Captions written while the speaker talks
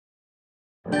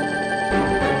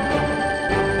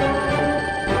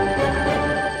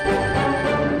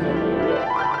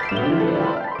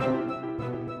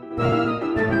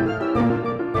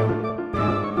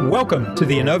Welcome to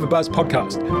the InnovaBuzz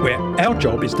podcast, where our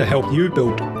job is to help you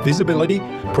build visibility,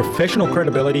 professional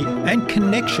credibility, and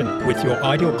connection with your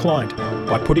ideal client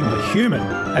by putting the human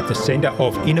at the center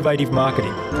of innovative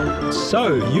marketing,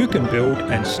 so you can build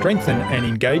and strengthen an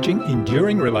engaging,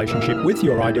 enduring relationship with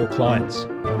your ideal clients.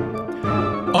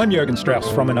 I'm Jürgen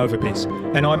Strauss from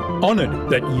InnovaBiz, and I'm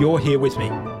honored that you're here with me.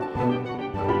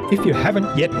 If you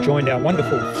haven't yet joined our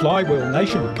wonderful Flywheel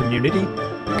Nation community,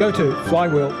 go to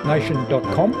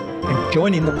flywheelnation.com and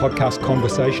join in the podcast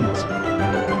conversations.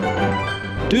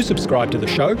 Do subscribe to the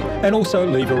show and also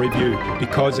leave a review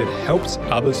because it helps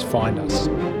others find us.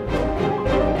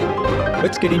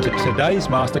 Let's get into today's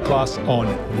masterclass on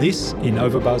this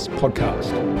InnovaBuzz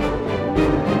podcast.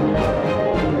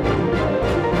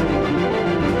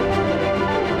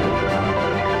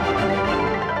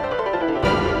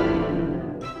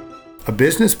 A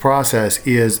business process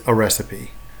is a recipe,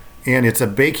 and it's a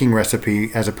baking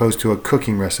recipe as opposed to a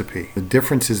cooking recipe. The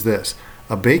difference is this: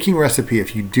 a baking recipe,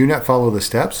 if you do not follow the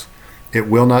steps, it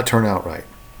will not turn out right.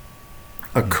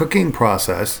 A cooking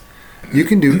process, you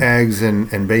can do eggs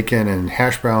and bacon and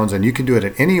hash browns, and you can do it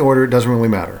in any order. It doesn't really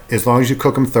matter. As long as you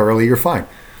cook them thoroughly, you're fine.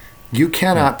 You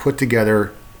cannot put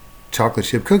together chocolate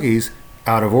chip cookies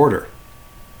out of order.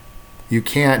 You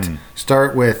can't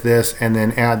start with this and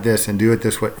then add this and do it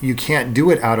this way. You can't do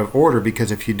it out of order,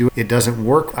 because if you do, it doesn't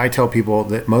work. I tell people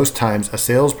that most times a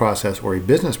sales process or a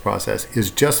business process is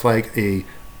just like a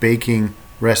baking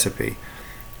recipe.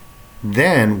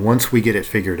 Then once we get it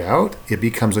figured out, it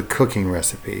becomes a cooking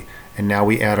recipe. And now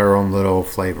we add our own little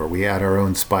flavor. We add our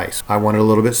own spice. I want it a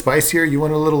little bit spicier. You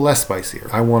want it a little less spicier.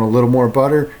 I want a little more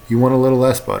butter. You want a little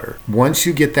less butter. Once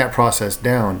you get that process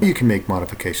down, you can make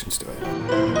modifications to it.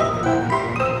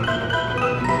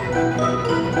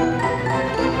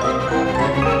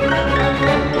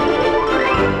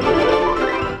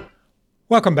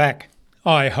 Welcome back.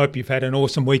 I hope you've had an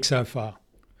awesome week so far.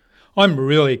 I'm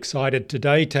really excited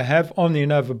today to have on the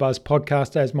InnovaBuzz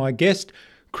podcast as my guest,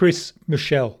 Chris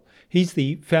Michel. He's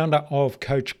the founder of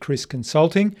Coach Chris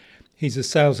Consulting. He's a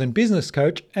sales and business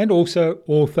coach and also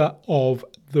author of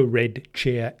The Red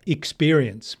Chair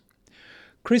Experience.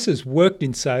 Chris has worked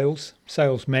in sales,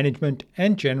 sales management,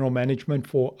 and general management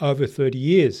for over 30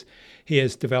 years. He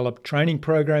has developed training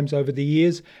programs over the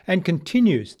years and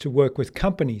continues to work with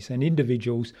companies and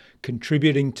individuals,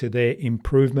 contributing to their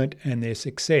improvement and their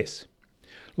success.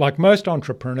 Like most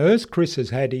entrepreneurs, Chris has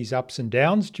had his ups and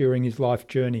downs during his life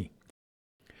journey.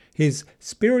 His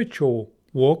spiritual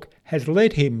walk has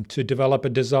led him to develop a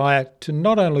desire to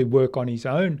not only work on his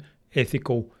own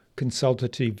ethical,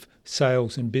 consultative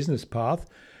sales and business path,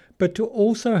 but to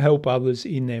also help others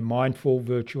in their mindful,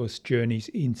 virtuous journeys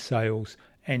in sales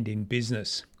and in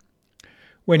business.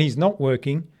 When he's not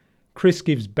working, Chris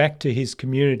gives back to his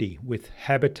community with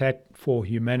Habitat for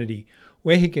Humanity,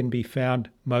 where he can be found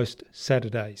most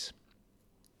Saturdays.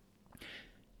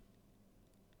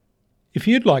 If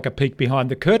you'd like a peek behind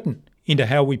the curtain into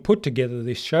how we put together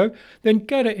this show, then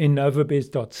go to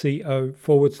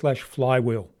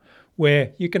innovabiz.co/flywheel,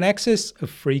 where you can access a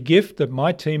free gift that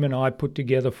my team and I put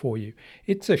together for you.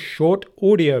 It's a short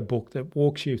audio book that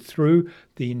walks you through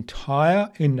the entire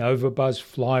InnovaBuzz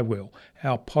flywheel,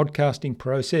 our podcasting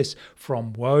process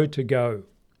from woe to go.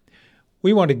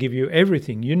 We want to give you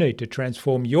everything you need to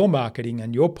transform your marketing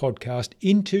and your podcast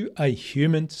into a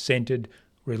human-centered,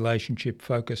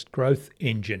 relationship-focused growth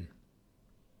engine.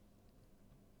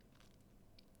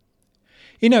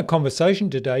 In our conversation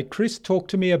today, Chris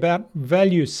talked to me about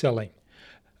value selling,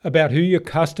 about who your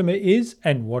customer is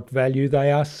and what value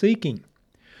they are seeking.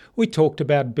 We talked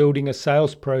about building a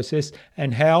sales process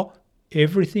and how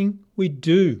everything we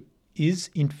do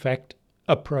is, in fact,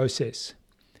 a process.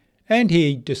 And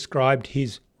he described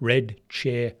his Red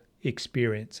Chair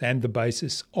Experience and the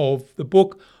basis of the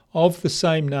book of the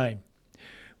same name.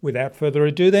 Without further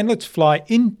ado, then, let's fly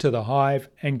into the hive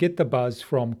and get the buzz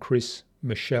from Chris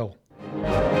Michel.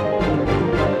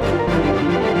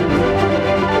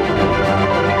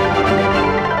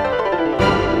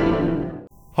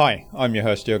 Hi, I'm your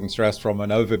host Jürgen Strauss from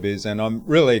InnovaBiz, and I'm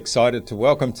really excited to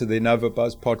welcome to the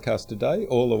InnovaBuzz podcast today,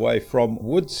 all the way from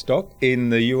Woodstock in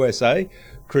the USA,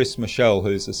 Chris Michel,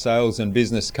 who's a sales and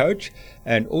business coach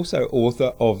and also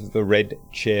author of The Red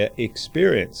Chair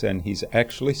Experience, and he's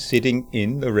actually sitting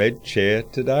in the red chair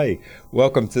today.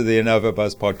 Welcome to the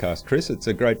InnovaBuzz podcast, Chris. It's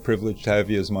a great privilege to have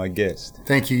you as my guest.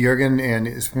 Thank you, Jürgen, and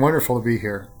it's wonderful to be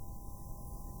here.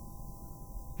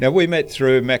 Now, we met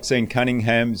through Maxine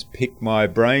Cunningham's Pick My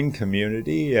Brain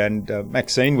community, and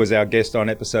Maxine was our guest on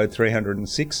episode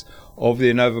 306 of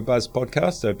the InnovaBuzz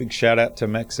podcast, so a big shout out to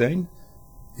Maxine.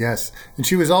 Yes, and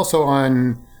she was also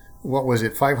on what was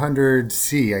it,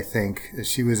 500C, I think.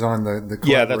 She was on the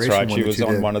Yeah, that's right. one She that was you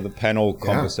on did. one of the panel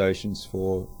conversations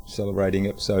for celebrating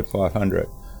episode 500.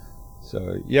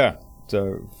 So, yeah, it's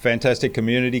a fantastic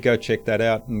community. Go check that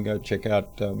out, and go check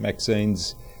out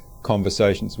Maxine's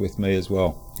conversations with me as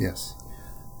well. Yes.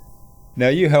 Now,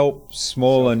 you help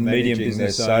small and medium Managing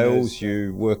business their sales. sales.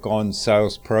 You work on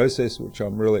sales process, which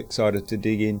I'm really excited to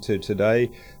dig into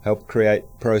today. Help create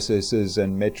processes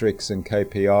and metrics and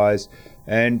KPIs.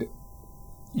 And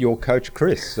your coach,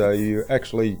 Chris. So you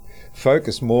actually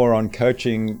focus more on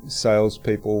coaching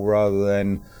salespeople rather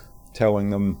than telling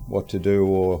them what to do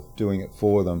or doing it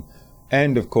for them.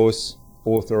 And, of course,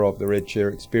 author of the Red Chair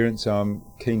Experience. So I'm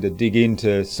keen to dig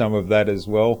into some of that as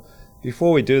well.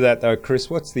 Before we do that, though, Chris,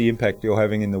 what's the impact you're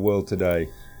having in the world today?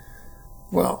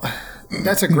 Well,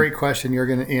 that's a great question,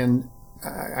 Jürgen, and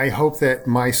I hope that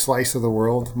my slice of the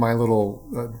world, my little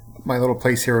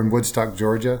place here in Woodstock,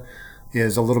 Georgia,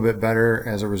 is a little bit better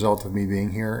as a result of me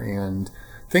being here. And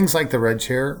things like the Red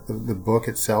Chair, the book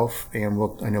itself, and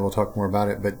I know we'll talk more about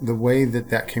it, but the way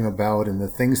that came about and the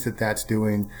things that's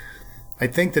doing, I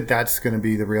think that's going to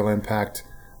be the real impact.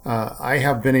 I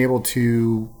have been able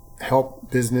to help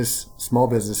small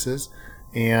businesses,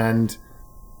 and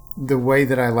the way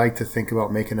that I like to think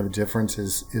about making a difference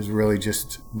is really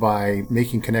just by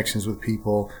making connections with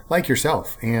people like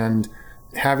yourself and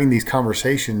having these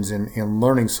conversations and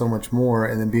learning so much more,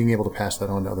 and then being able to pass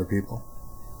that on to other people.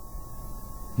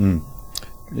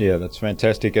 Yeah, that's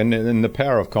fantastic. And the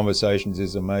power of conversations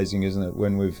is amazing, isn't it?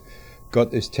 When we've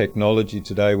got this technology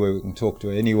today where we can talk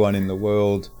to anyone in the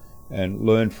world and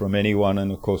learn from anyone,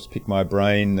 and of course Pick My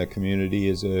Brain, the community,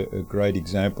 is a great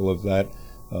example of that.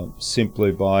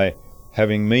 Simply by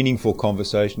having meaningful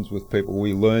conversations with people,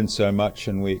 we learn so much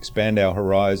and we expand our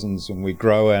horizons and we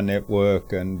grow our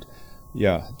network, and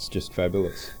yeah, it's just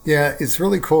fabulous. Yeah, it's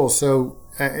really cool. So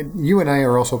you and I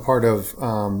are also part of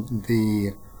why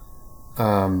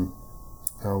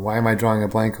am I drawing a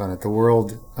blank on it? The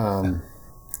world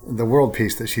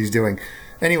piece that she's doing.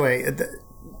 Anyway,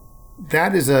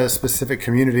 that is a specific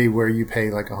community where you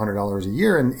pay like $100 a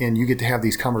year and you get to have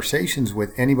these conversations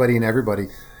with anybody and everybody.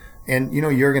 And,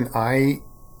 Jürgen, I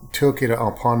took it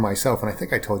upon myself, and I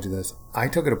think I told you this, I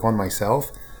took it upon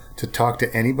myself to talk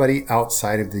to anybody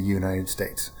outside of the United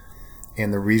States.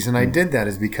 And the reason I did that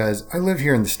is because I live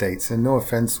here in the States, and no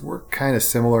offense, we're kind of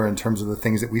similar in terms of the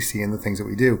things that we see and the things that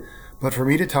we do. But for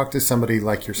me to talk to somebody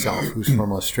like yourself who's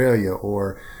from Australia,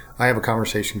 or I have a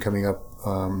conversation coming up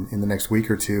in the next week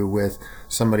or two with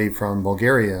somebody from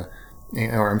Bulgaria,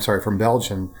 from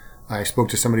Belgium. I spoke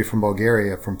to somebody from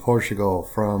Bulgaria, from Portugal,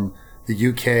 from the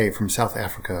UK, from South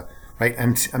Africa, right?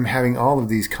 I'm having all of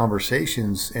these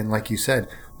conversations, and like you said,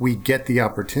 we get the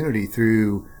opportunity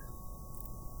through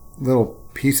little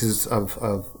pieces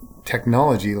of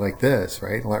technology like this,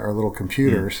 right? Like our little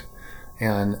computers.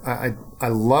 And I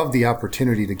love the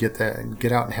opportunity to get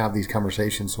out and have these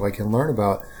conversations so I can learn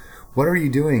about what are you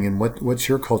doing and what's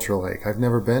your culture like. I've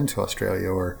never been to Australia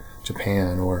or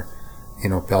Japan or,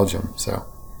 Belgium. So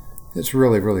it's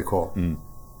really, really cool.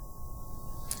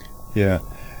 Yeah.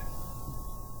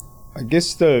 I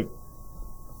guess it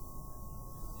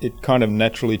kind of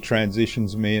naturally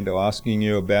transitions me into asking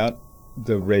you about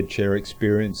the Red Chair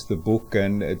Experience, the book,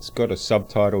 and it's got a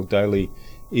subtitle, Daily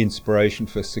Inspiration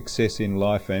for Success in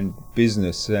Life and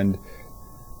Business. And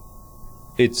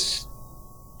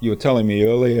you were telling me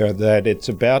earlier that it's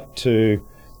about to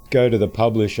go to the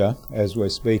publisher as we're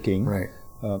speaking. Right.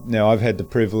 Now, I've had the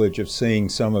privilege of seeing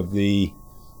some of the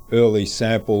early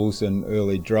samples and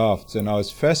early drafts, and I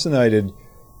was fascinated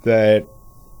that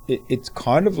it's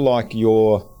kind of like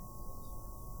your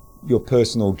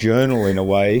personal journal in a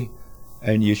way,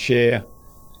 and you share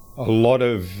a lot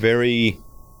of very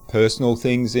personal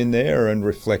things in there and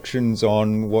reflections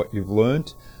on what you've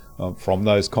learnt from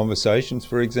those conversations,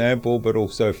 for example, but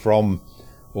also from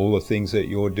all the things that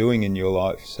you're doing in your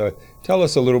life. So tell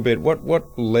us a little bit, what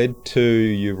led to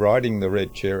you writing the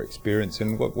Red Chair Experience,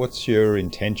 and what's your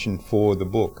intention for the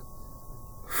book?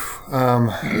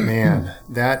 Man,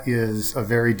 that is a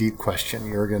very deep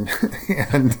question, Jürgen.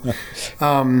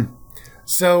 And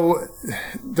so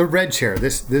the Red Chair,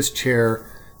 this chair,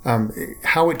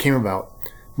 how it came about.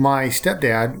 My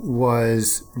stepdad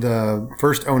was the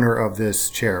first owner of this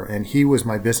chair, and he was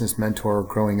my business mentor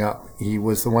growing up. He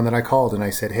was the one that I called and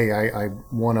I said, hey, I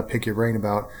want to pick your brain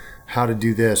about how to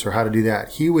do this or how to do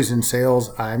that. He was in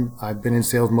sales. I've been in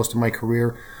sales most of my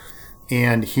career,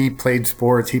 and he played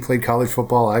sports. He played college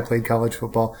football. I played college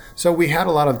football. So we had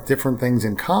a lot of different things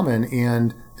in common,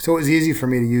 and so it was easy for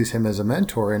me to use him as a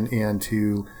mentor, and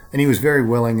he was very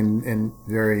willing and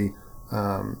very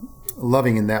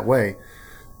loving in that way.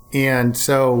 And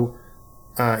so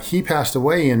he passed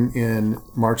away in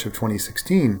March of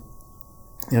 2016.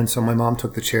 And so my mom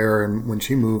took the chair, and when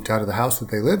she moved out of the house that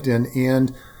they lived in,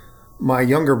 and my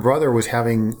younger brother was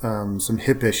having some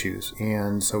hip issues.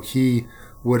 And so he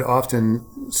would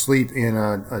often sleep in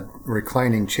a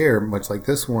reclining chair, much like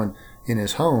this one, in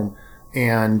his home.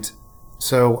 And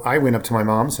so I went up to my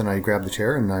mom's and I grabbed the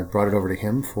chair and I brought it over to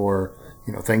him for,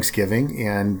 Thanksgiving.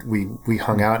 And we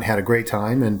hung out and had a great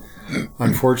time. And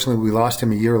unfortunately, we lost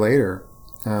him a year later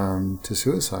to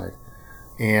suicide.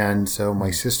 And so my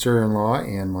sister-in-law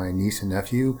and my niece and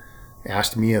nephew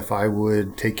asked me if I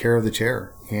would take care of the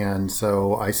chair. And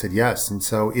so I said yes. And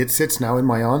so it sits now in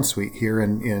my ensuite here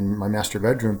in my master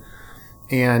bedroom.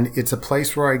 And it's a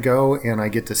place where I go and I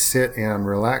get to sit and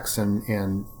relax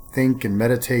and think and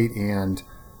meditate and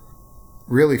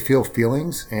really feel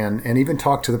feelings and even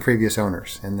talk to the previous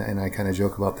owners. And I kind of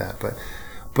joke about that.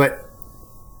 But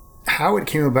how it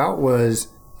came about was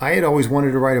I had always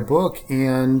wanted to write a book,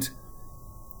 and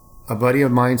a buddy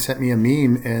of mine sent me a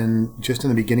meme, and just in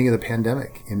the beginning of the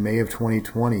pandemic, in May of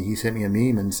 2020, he sent me a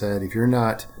meme and said, if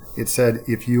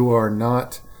you are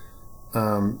not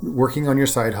working on your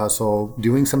side hustle,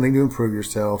 doing something to improve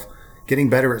yourself, getting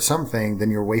better at something, then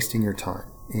you're wasting your time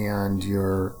and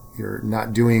you're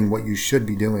not doing what you should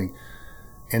be doing.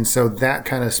 And so that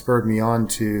kind of spurred me on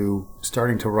to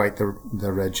starting to write the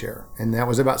Red Chair. And that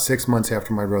was about 6 months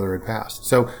after my brother had passed.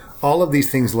 So all of these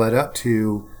things led up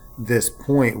to this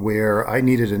point where I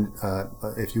needed,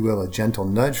 if you will, a gentle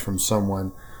nudge from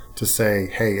someone to say,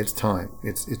 hey, it's time.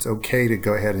 It's okay to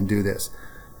go ahead and do this.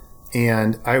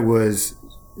 And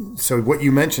so what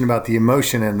you mentioned about the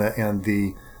emotion and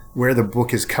the where the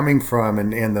book is coming from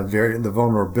and the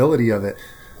vulnerability of it,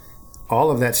 all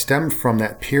of that stemmed from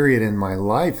that period in my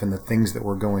life and the things that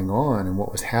were going on and what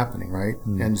was happening, right?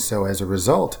 Mm. And so as a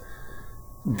result,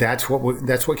 that's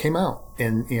what came out.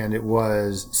 And it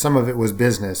was, some of it was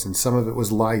business and some of it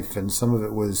was life and some of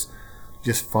it was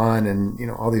just fun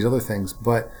and, all these other things.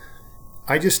 But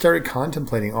I just started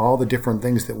contemplating all the different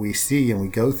things that we see and we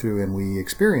go through and we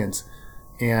experience.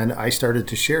 And I started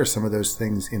to share some of those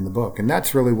things in the book. And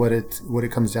that's really what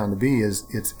it comes down to be, is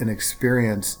it's an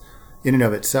experience in and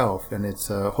of itself. And it's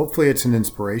hopefully it's an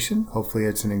inspiration. Hopefully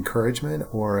it's an encouragement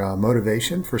or a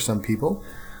motivation for some people.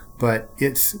 But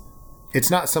it's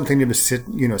not something to sit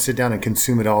down and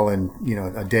consume it all in,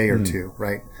 a day or two,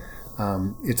 right?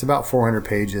 It's about 400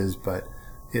 pages, but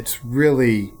it's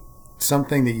really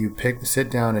something that you sit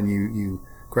down and you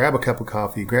grab a cup of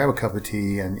coffee, grab a cup of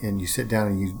tea, and you sit down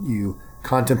and you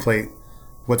contemplate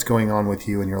what's going on with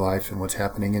you in your life and what's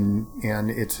happening. And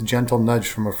it's a gentle nudge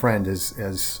from a friend,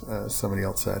 as somebody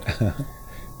else said.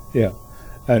 Yeah.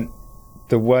 And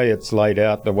the way it's laid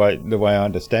out, the way I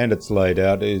understand it's laid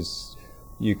out, is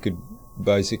you could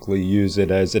basically use it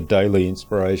as a daily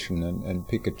inspiration and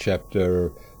pick a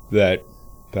chapter that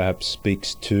perhaps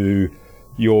speaks to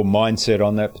your mindset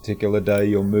on that particular day,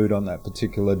 your mood on that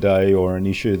particular day, or an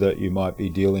issue that you might be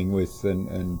dealing with,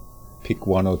 and pick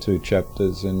one or two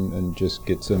chapters and just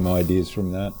get some ideas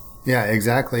from that. Yeah,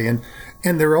 exactly. And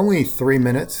they're only 3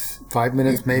 minutes, 5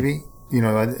 minutes maybe.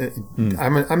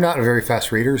 I'm not a very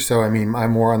fast reader, so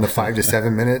I'm more on the 5 to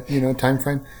 7 minute time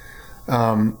frame.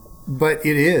 But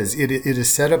it is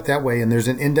set up that way, and there's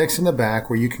an index in the back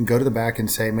where you can go to the back and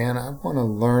say, man, I want to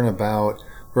learn about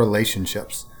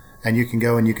relationships. And you can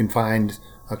go and you can find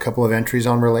a couple of entries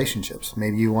on relationships.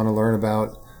 Maybe you want to learn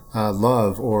about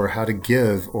love, or how to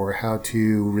give, or how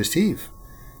to receive,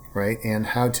 right? And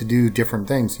how to do different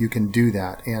things. You can do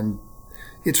that. And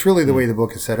it's really the way the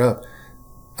book is set up.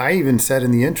 I even said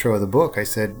in the intro of the book, I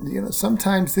said,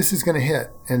 sometimes this is going to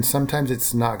hit and sometimes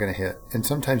it's not going to hit. And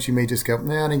sometimes you may just go, I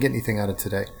didn't get anything out of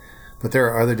today. But there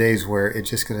are other days where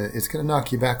it's going to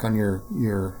knock you back on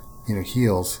your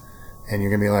heels, and you're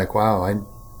going to be like, wow, I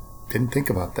didn't think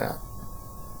about that.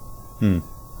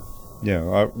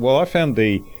 Yeah. I found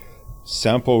the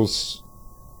samples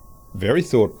very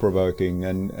thought-provoking,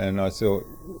 and I thought,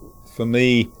 for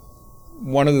me,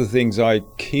 one of the things I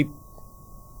keep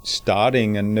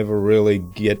starting and never really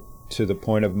get to the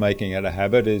point of making it a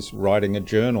habit is writing a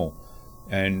journal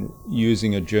and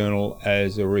using a journal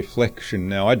as a reflection.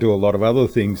 Now, I do a lot of other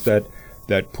things that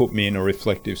put me in a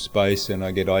reflective space, and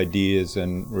I get ideas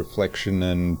and reflection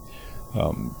and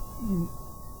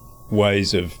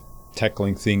ways of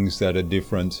tackling things that are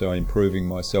different, so improving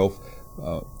myself.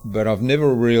 But I've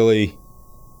never really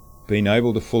been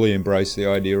able to fully embrace the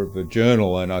idea of a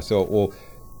journal, and I thought, well,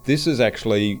 this is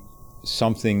actually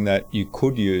something that you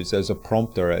could use as a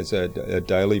prompter, as a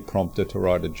daily prompter to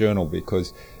write a journal,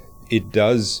 because it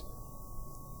does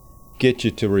get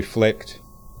you to reflect,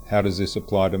 how does this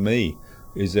apply to me?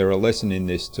 is there a lesson in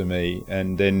this to me?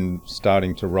 And then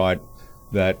starting to write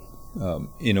that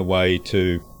in a way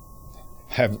to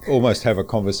almost have a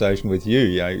conversation with you.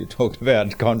 You talked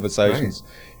about conversations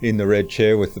in the red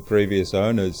chair with the previous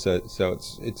owners. So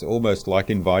it's almost like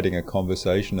inviting a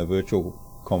conversation, a virtual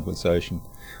conversation.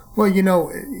 Well,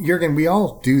 Jürgen, we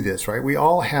all do this, right? We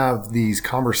all have these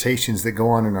conversations that go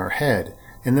on in our head,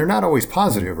 and they're not always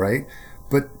positive, right?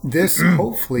 But this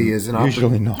hopefully is an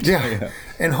usually not. Yeah.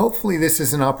 And hopefully this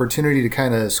is an opportunity to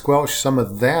kind of squelch some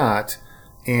of that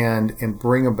and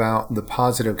bring about the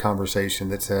positive conversation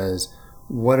that says,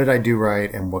 what did I do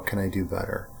right and what can I do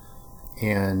better?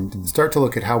 And start to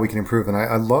look at how we can improve. And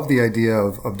I love the idea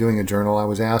of doing a journal. I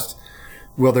was asked,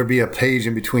 will there be a page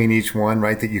in between each one,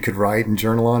 right, that you could write and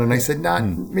journal on? And I said,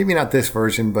 maybe not this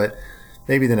version, but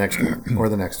maybe the next one or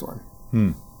the next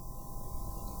one.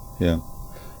 Yeah.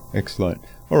 Excellent.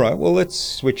 All right. Well, let's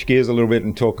switch gears a little bit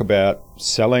and talk about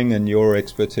selling and your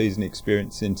expertise and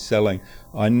experience in selling.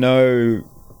 I know,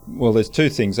 well, there's two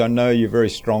things. I know you're very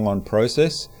strong on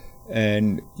process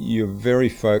and you're very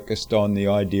focused on the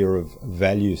idea of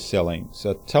value selling.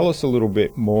 So tell us a little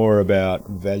bit more about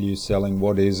value selling.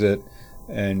 What is it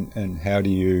and how do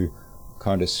you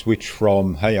kind of switch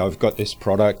from, hey, I've got this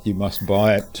product, you must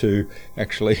buy it, to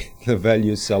actually the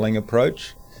value selling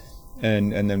approach?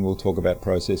 And then we'll talk about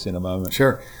process in a moment.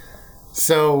 Sure.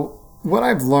 So what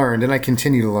I've learned, and I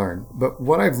continue to learn, but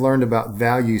what I've learned about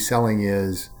value selling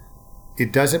is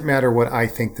it doesn't matter what I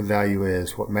think the value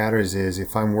is. What matters is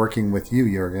if I'm working with you,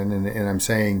 Jürgen, and I'm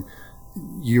saying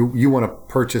you want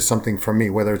to purchase something from me,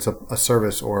 whether it's a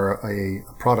service or a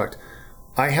product,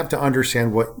 I have to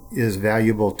understand what is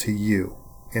valuable to you.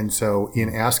 And so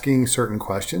in asking certain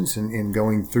questions and in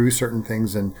going through certain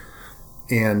things and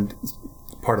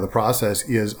part of the process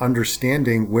is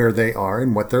understanding where they are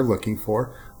and what they're looking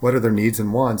for, what are their needs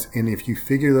and wants. And if you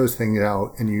figure those things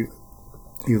out and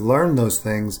you learn those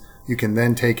things, you can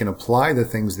then take and apply the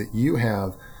things that you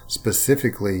have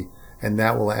specifically, and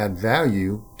that will add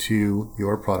value to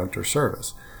your product or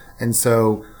service. And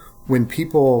so when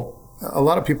a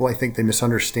lot of people, I think they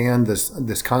misunderstand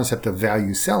this concept of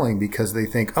value selling because they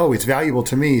think, oh, it's valuable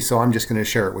to me, so I'm just going to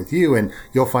share it with you and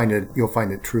you'll find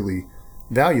it truly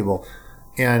valuable.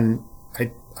 And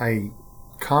I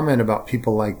comment about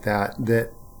people like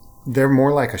that they're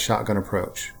more like a shotgun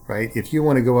approach, right? If you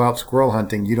want to go out squirrel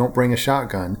hunting, you don't bring a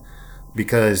shotgun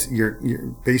because you're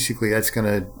basically it's going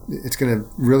to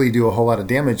really do a whole lot of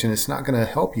damage and it's not going to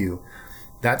help you.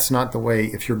 That's not the way.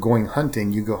 If you're going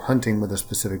hunting, you go hunting with a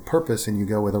specific purpose and you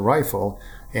go with a rifle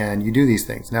and you do these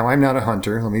things. Now, I'm not a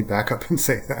hunter. Let me back up and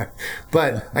say that.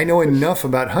 But I know enough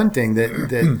about hunting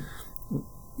that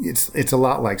it's a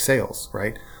lot like sales,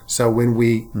 right? So when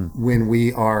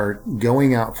we are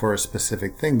going out for a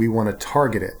specific thing, we want to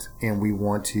target it and we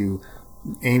want to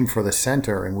aim for the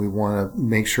center and we want to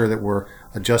make sure that we're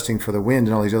adjusting for the wind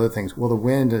and all these other things. Well, the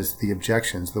wind is the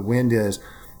objections. The wind is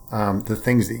the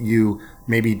things that you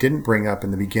maybe didn't bring up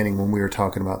in the beginning when we were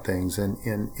talking about things.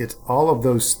 And it's all of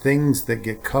those things that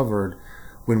get covered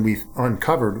when we've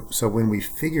uncovered. So when we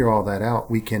figure all that out,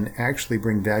 we can actually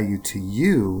bring value to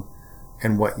you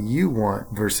and what you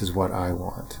want versus what I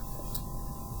want.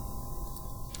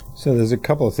 So there's a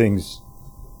couple of things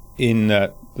in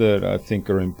that I think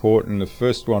are important. The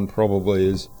first one probably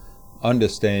is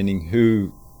understanding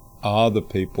who are the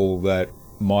people that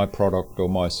my product or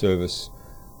my service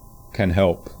can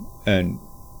help, and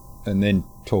then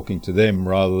talking to them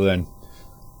rather than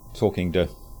talking to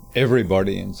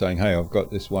everybody and saying, hey, I've got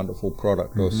this wonderful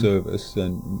product or service,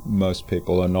 and most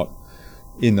people are not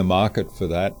in the market for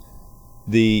that.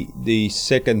 The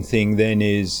second thing then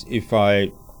is if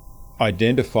I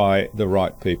identify the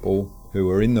right people who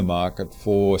are in the market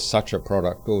for such a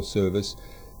product or service,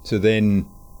 to then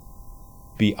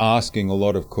be asking a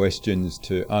lot of questions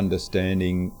to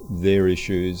understanding their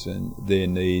issues and their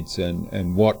needs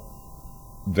and what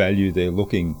value they're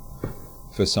looking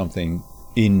for something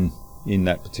in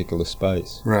that particular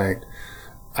space. Right.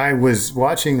 I was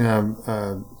watching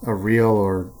a reel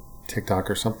or TikTok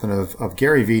or something of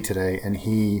Gary Vee today, and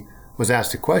he was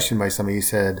asked a question by somebody. He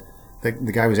said, the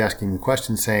guy was asking the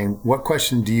question saying, what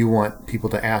question do you want people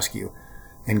to ask you?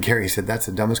 And Gary said, that's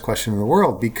the dumbest question in the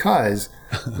world, because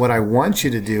what I want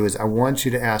you to do is I want you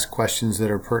to ask questions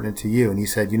that are pertinent to you. And he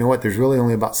said, you know what, there's really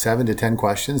only about 7 to 10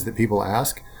 questions that people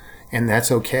ask, and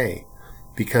that's okay,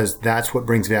 because that's what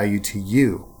brings value to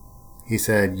you. He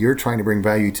said, you're trying to bring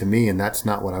value to me, and that's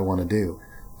not what I want to do.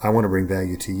 I want to bring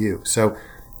value to you. So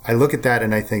I look at that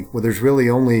and I think, well, there's really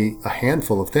only a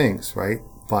handful of things, right?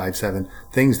 5, 7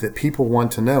 things that people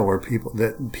want to know, or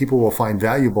people will find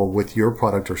valuable with your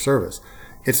product or service.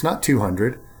 It's not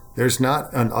 200. There's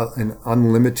not an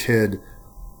unlimited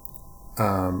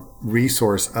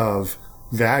resource of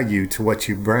value to what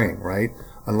you bring, right?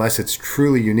 Unless it's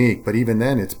truly unique. But even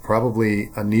then, it's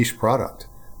probably a niche product,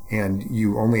 and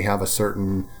you only have a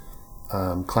certain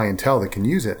clientele that can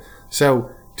use it.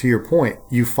 So to your point,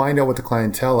 you find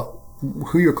out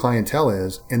who your clientele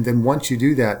is, and then once you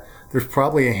do that, there's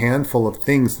probably a handful of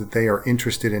things that they are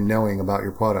interested in knowing about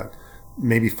your product.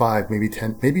 Maybe 5, maybe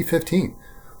 10, maybe 15.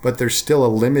 But there's still a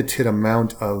limited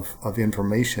amount of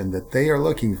information that they are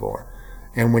looking for.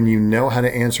 And when you know how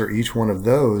to answer each one of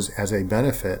those as a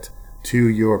benefit to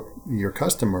your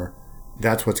customer,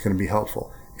 that's what's going to be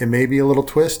helpful. It may be a little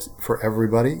twist for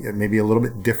everybody. It may be a little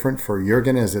bit different for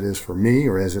Jürgen as it is for me,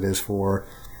 or as it is for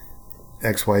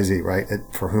XYZ, right?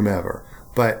 For whomever.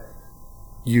 But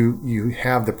you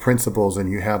have the principles and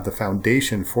you have the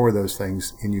foundation for those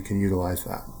things, and you can utilize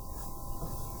that.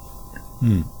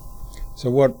 So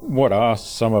what are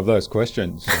some of those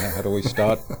questions? How do we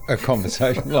start a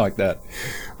conversation like that?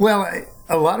 Well,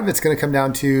 a lot of it's going to come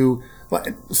down to,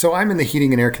 so I'm in the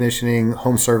heating and air conditioning,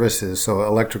 home services, so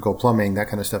electrical, plumbing, that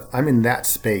kind of stuff. I'm in that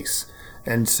space.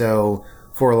 And so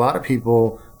for a lot of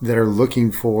people that are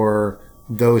looking for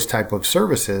those type of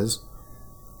services,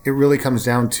 it really comes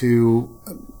down to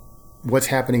what's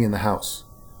happening in the house.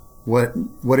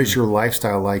 What is your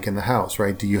lifestyle like in the house,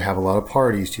 right? Do you have a lot of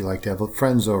parties? Do you like to have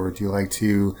friends over? Do you like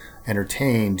to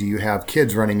entertain? Do you have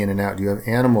kids running in and out? Do you have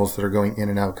animals that are going in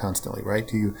and out constantly,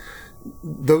 right?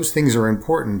 Those things are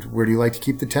important. Where do you like to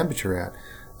keep the temperature at?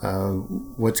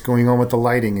 What's going on with the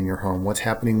lighting in your home? What's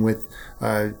happening with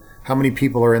how many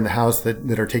people are in the house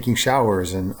that are taking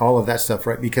showers and all of that stuff,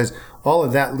 right? Because all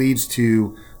of that leads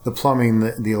to the plumbing,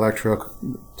 the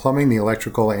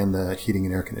electrical, and the heating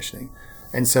and air conditioning.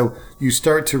 And so you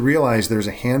start to realize there's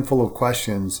a handful of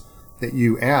questions that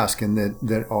you ask and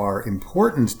that are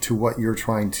important to what you're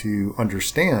trying to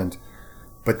understand.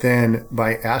 But then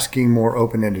by asking more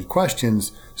open-ended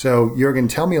questions, so Jürgen,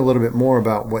 tell me a little bit more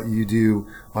about what you do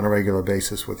on a regular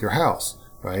basis with your house,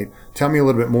 right? Tell me a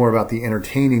little bit more about the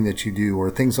entertaining that you do,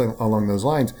 or things along those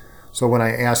lines. So when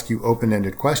I ask you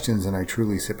open-ended questions and I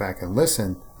truly sit back and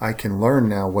listen, I can learn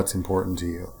now what's important to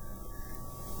you.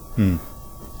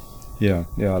 Yeah,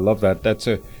 I love that. That's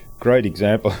a great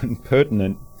example and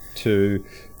pertinent to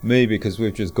me, because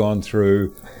we've just gone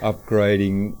through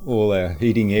upgrading all our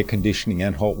heating, air conditioning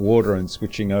and hot water and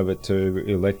switching over to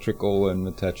electrical and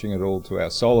attaching it all to our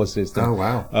solar system. Oh,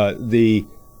 wow.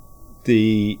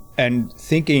 And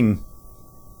thinking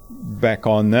back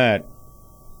on that,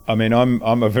 I mean,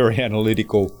 I'm a very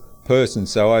analytical person,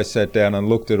 so I sat down and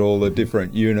looked at all the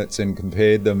different units and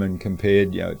compared them, and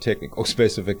compared, technical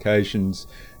specifications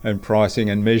and pricing,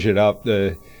 and measured up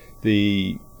the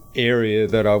area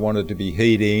that I wanted to be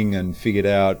heating, and figured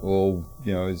out, well,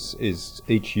 is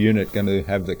each unit going to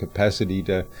have the capacity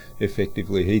to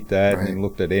effectively heat that, right. And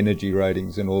looked at energy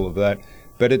ratings and all of that.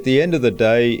 But at the end of the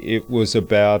day, it was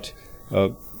about,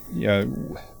 we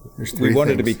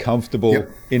wanted to be comfortable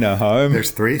in a home.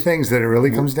 There's 3 things that it really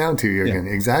comes down to, Jürgen.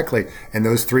 Yeah. Exactly. And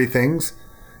those 3 things,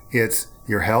 it's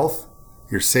your health,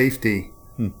 your safety,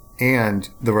 and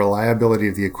the reliability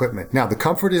of the equipment. Now, the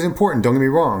comfort is important, don't get me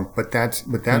wrong, but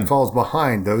that falls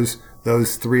behind those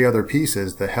 3 other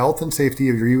pieces. The health and safety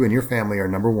of you and your family are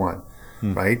number 1,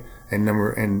 right? And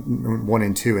 1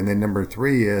 and 2. And then number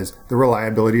 3 is the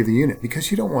reliability of the unit,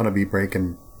 because you don't want to be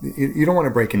breaking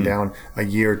down a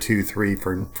year, 2, 3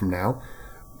 from now.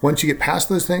 Once you get past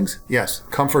those things, yes,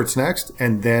 comfort's next,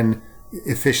 and then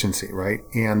efficiency, right?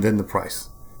 And then the price.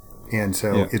 And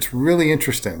so It's really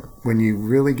interesting when you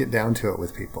really get down to it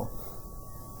with people.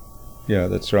 Yeah,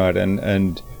 that's right.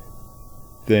 And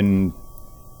then,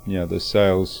 the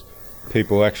sales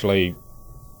people actually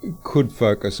could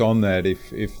focus on that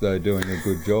if they're doing a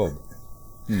good job.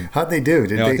 How'd they do?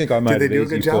 I think I made it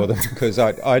easy for them, because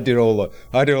I did all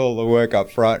the work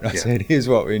up front. I said, "Here's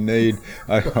what we need."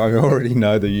 I already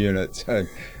know the units,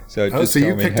 so just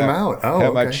you picked them out.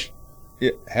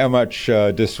 How much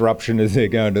disruption is there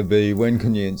going to be? When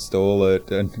can you install it?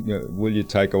 And will you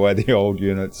take away the old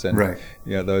units? And right.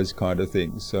 Those kind of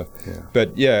things. So,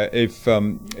 but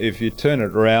if you turn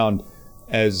it around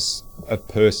as a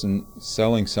person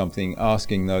selling something,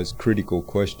 asking those critical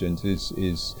questions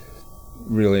is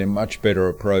really a much better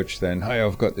approach than, hey,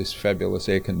 I've got this fabulous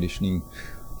air conditioning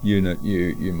unit,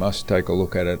 you must take a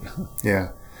look at it.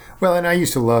 Yeah. Well, and I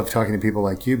used to love talking to people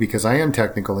like you, because I am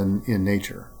technical in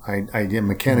nature. I am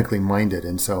mechanically minded,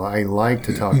 and so I like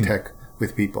to talk tech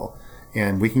with people.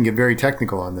 And we can get very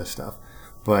technical on this stuff.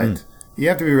 But you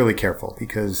have to be really careful,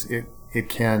 because it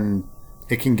can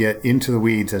get into the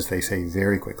weeds, as they say,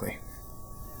 very quickly.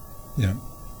 Yeah.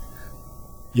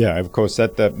 Yeah, of course,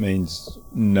 that means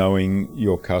knowing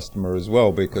your customer as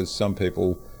well, because some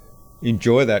people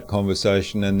enjoy that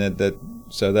conversation, and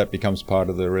so that becomes part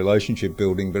of the relationship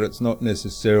building, but it's not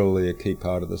necessarily a key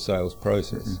part of the sales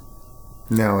process.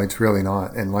 No, it's really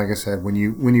not. And like I said, when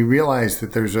you realize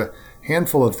that there's a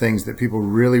handful of things that people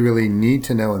really, really need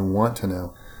to know and want to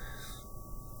know,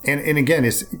 and again,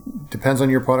 it depends on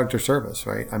your product or service,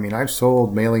 right? I mean, I've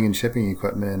sold mailing and shipping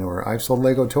equipment, or I've sold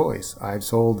Lego toys, I've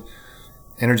sold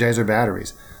Energizer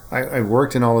batteries. I've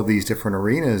worked in all of these different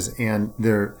arenas, and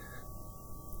the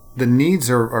needs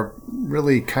are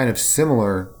really kind of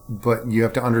similar, but you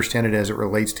have to understand it as it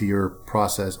relates to your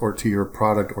process or to your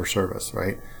product or service,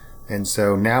 right? And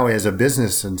so now as a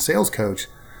business and sales coach,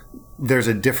 there's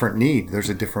a different need. There's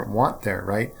a different want there,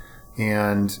 right?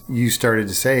 And you started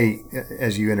to say,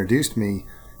 as you introduced me,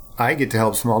 I get to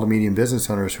help small to medium business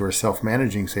owners who are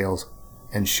self-managing sales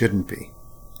and shouldn't be.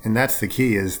 And that's the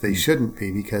key, is they shouldn't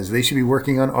be, because they should be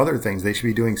working on other things. They should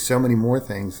be doing so many more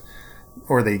things,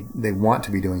 or they want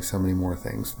to be doing so many more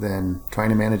things than trying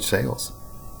to manage sales.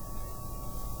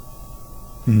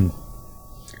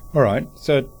 All right.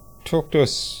 So talk to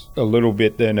us a little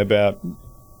bit then about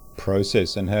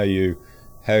process and how you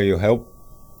help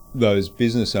those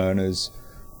business owners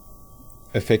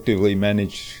effectively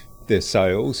manage their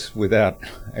sales without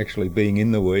actually being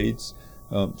in the weeds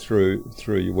through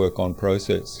your work on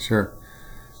process. Sure.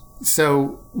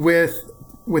 So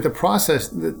with a process,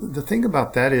 the thing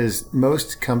about that is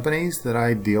most companies that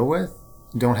I deal with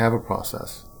don't have a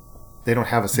process. They don't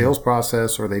have a sales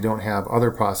process, or they don't have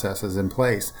other processes in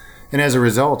place. And as a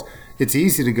result, it's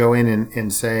easy to go in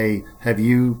and say, have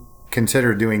you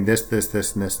considered doing this,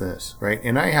 and this, right?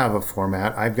 And I have a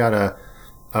format. I've got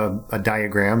a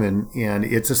diagram, and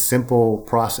it's a simple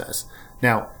process.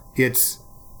 Now, it's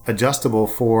adjustable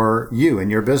for you and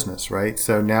your business, right?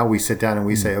 So now we sit down and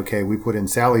we say, okay, we put in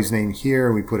Sally's name here,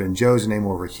 and we put in Joe's name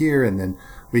over here, and then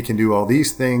we can do all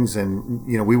these things, and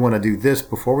we want to do this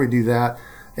before we do that,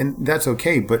 and that's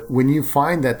okay. But when you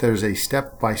find that there's a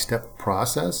step-by-step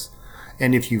process,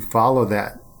 and if you follow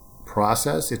that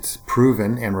process, it's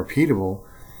proven and repeatable,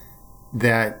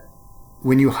 that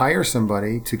when you hire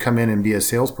somebody to come in and be a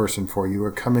salesperson for you,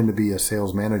 or come in to be a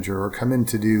sales manager, or come in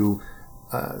to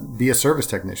be a service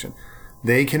technician,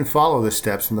 they can follow the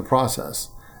steps in the process.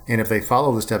 And if they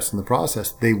follow the steps in the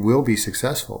process, they will be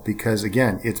successful, because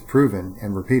again, it's proven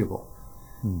and repeatable.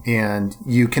 And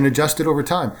you can adjust it over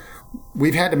time.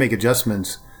 We've had to make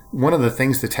adjustments. One of the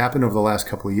things that's happened over the last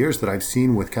couple of years that I've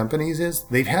seen with companies is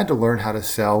they've had to learn how to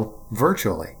sell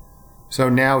virtually. So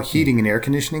now heating and air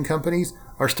conditioning companies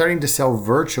are starting to sell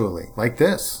virtually, like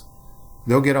this.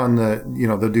 They'll get on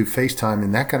they'll do FaceTime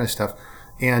and that kind of stuff.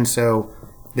 And so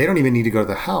they don't even need to go to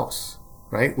the house,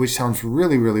 right? Which sounds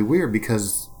really, really weird,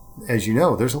 because as you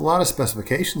know, there's a lot of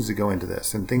specifications that go into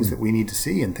this, and things that we need to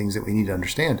see and things that we need to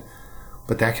understand.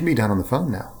 But that can be done on the phone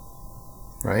now,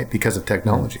 right? Because of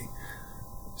technology.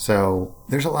 So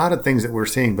there's a lot of things that we're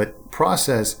seeing, but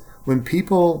process, when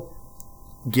people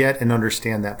get and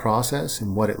understand that process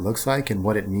and what it looks like and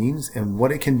what it means and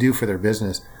what it can do for their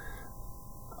business.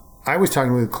 I was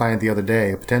talking with a client the other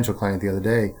day, a potential client the other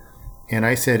day, and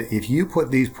I said, if you put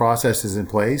these processes in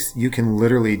place, you can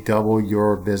literally double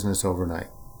your business overnight.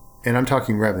 And I'm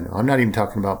talking revenue. I'm not even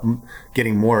talking about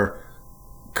getting more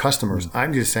customers.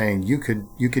 I'm just saying you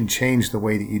could change the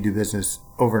way that you do business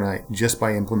overnight just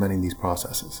by implementing these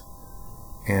processes.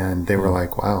 And they were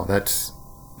like, wow, that's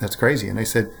crazy. And I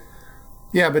said,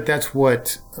 yeah, but that's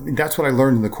what I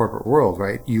learned in the corporate world,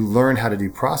 right? You learn how to do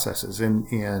processes.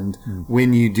 And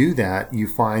when you do that, you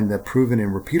find that proven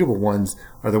and repeatable ones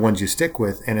are the ones you stick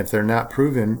with. And if they're not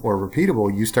proven or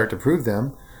repeatable, you start to prove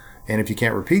them. And if you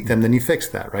can't repeat them, then you fix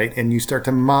that, right? And you start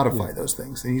to modify those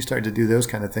things. And you start to do those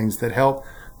kind of things that help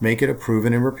make it a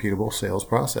proven and repeatable sales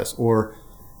process, or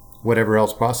whatever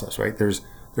else process, right? There's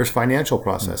financial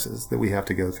processes that we have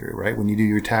to go through, right? When you do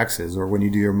your taxes or when you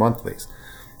do your monthlies,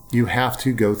 you have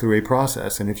to go through a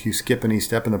process. And if you skip any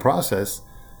step in the process,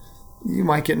 you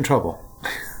might get in trouble.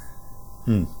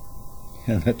 Yeah,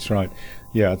 that's right.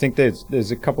 Yeah, I think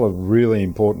there's a couple of really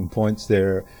important points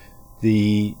there.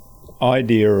 The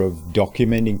idea of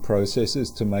documenting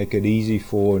processes to make it easy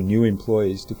for new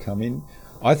employees to come in.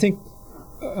 I think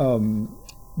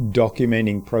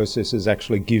documenting processes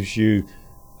actually gives you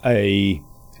a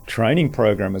training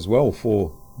program as well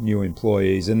for new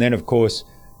employees. And then, of course,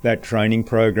 that training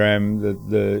program,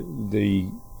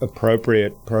 the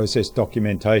appropriate process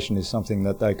documentation is something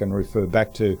that they can refer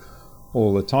back to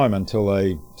all the time until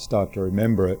they start to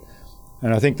remember it.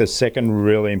 And I think the second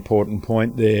really important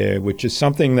point there, which is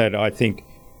something that I think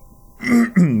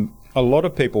a lot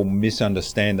of people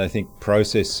misunderstand. They think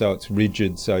process, so it's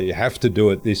rigid, so you have to do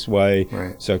it this way.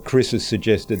 Right. So Chris has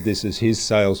suggested this is his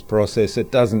sales process.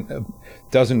 It doesn't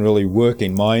really work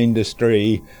in my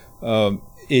industry.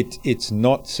 It's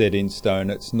not set in stone.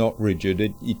 It's not rigid.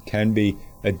 It can be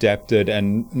adapted,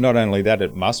 and not only that,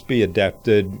 it must be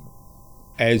adapted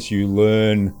as you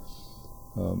learn.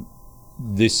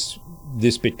 This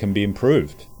bit can be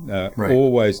improved. Right.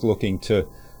 Always looking to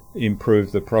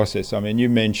improve the process. I mean, you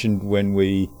mentioned when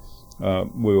we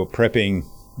were prepping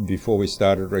before we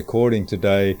started recording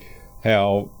today,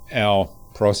 how our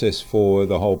process for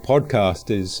the whole podcast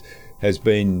has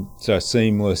been so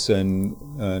seamless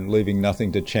and leaving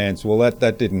nothing to chance. Well,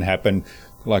 that didn't happen.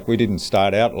 Like, we didn't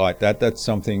start out like that. That's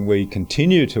something we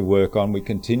continue to work on. We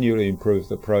continue to improve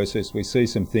the process. We see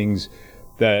some things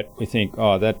that we think,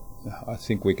 I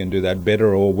think we can do that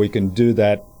better, or we can do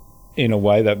that in a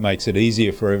way that makes it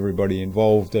easier for everybody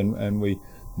involved, and we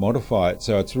modify it.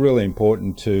 So it's really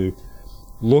important to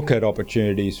look at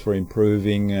opportunities for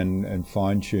improving and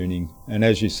fine-tuning, and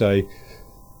as you say,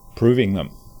 proving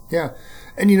them. Yeah.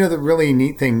 And the really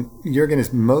neat thing, Jürgen,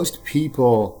 is most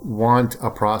people want a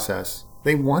process.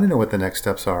 They want to know what the next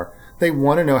steps are. They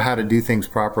want to know how to do things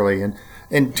properly.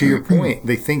 And to your point,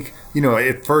 they think,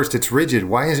 at first it's rigid.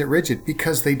 Why is it rigid?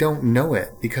 Because they don't know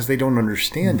it, because they don't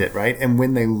understand it, right? And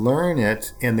when they learn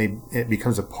it and it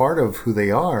becomes a part of who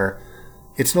they are,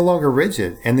 it's no longer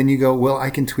rigid. And then you go, well, I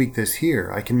can tweak this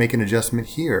here. I can make an adjustment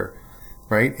here,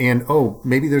 right? And,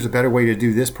 maybe there's a better way to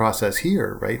do this process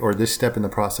here, right? Or this step in the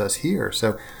process here.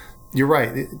 So you're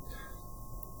right.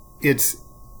 It's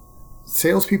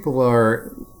salespeople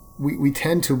we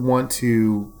tend to want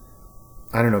to,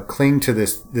 cling to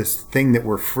this thing that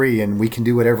we're free and we can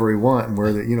do whatever we want,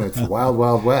 and it's the wild,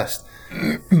 wild west.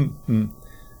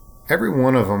 Every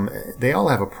one of them, they all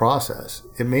have a process.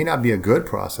 It may not be a good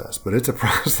process, but it's a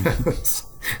process.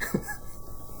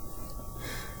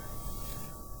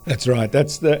 That's right.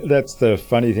 That's the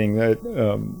funny thing that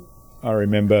I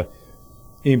remember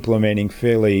implementing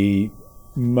fairly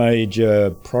major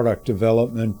product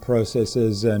development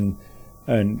processes and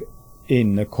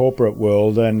in the corporate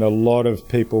world, and a lot of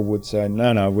people would say,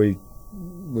 no, we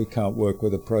can't work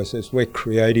with a process. We're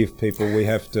creative people. We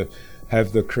have to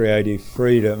have the creative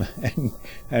freedom.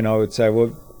 And I would say,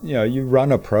 well, you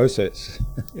run a process.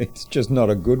 It's just not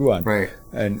a good one. Right.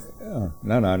 And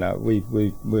no,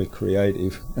 we're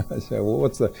creative. I say, well,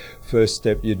 what's the first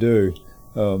step you do?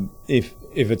 If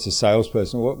it's a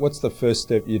salesperson, what's the first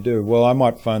step you do? Well, I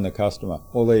might phone the customer.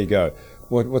 Well, there you go.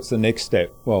 What's the next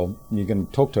step? Well, you're going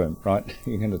to talk to him, right?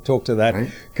 You're going to talk to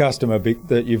that customer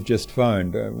that you've just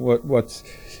phoned.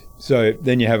 So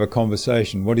then you have a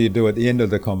conversation. What do you do at the end of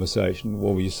the conversation?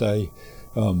 Well, you say,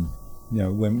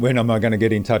 when am I going to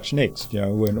get in touch next?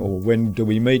 When do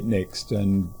we meet next?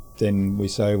 And then we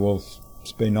say, well,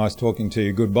 it's been nice talking to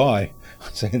you. Goodbye.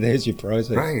 So there's your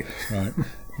process. Right.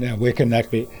 Now, where can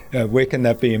that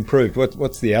be improved?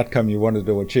 What's the outcome you wanted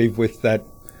to achieve with that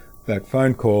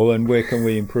phone call, and where can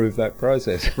we improve that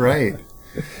process? Right.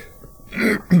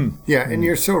 Yeah, and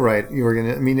you're so right,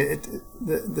 Jürgen. I mean,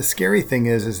 the scary thing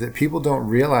is that people don't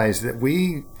realize that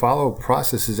we follow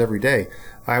processes every day.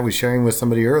 I was sharing with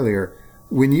somebody earlier,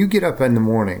 when you get up in the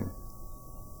morning,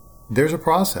 there's a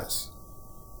process.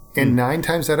 And 9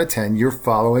 times out of 10, you're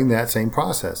following that same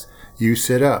process. You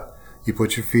sit up, you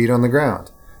put your feet on the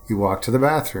ground, you walk to the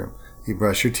bathroom, you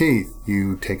brush your teeth,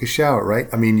 you take a shower, right?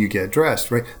 I mean, you get dressed,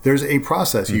 right? There's a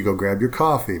process. You go grab your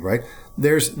coffee, right?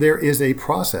 There is a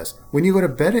process. When you go to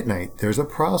bed at night, there's a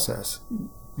process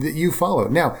that you follow.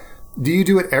 Now, do you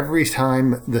do it every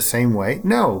time the same way?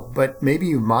 No, but maybe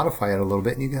you modify it a little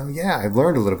bit and you go, yeah, I've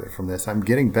learned a little bit from this. I'm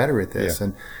getting better at this.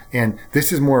 Yeah. And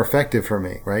this is more effective for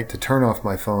me, right? To turn off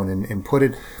my phone and put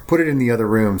it in the other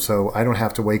room so I don't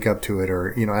have to wake up to it,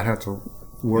 or, I don't have to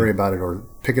worry about it, or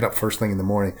pick it up first thing in the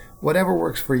morning. Whatever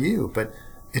works for you, but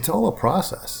it's all a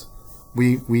process.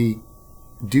 We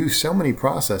do so many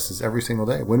processes every single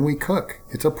day. When we cook,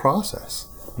 it's a process.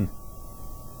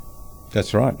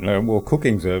 That's right. Well,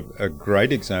 cooking's a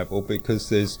great example because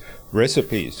there's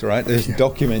recipes, right? There's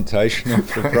documentation of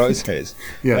the process.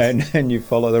 Yes. And you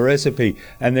follow the recipe.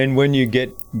 And then when you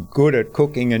get good at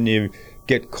cooking and you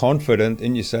get confident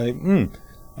and you say,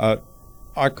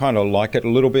 I kind of like it a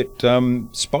little bit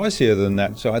spicier than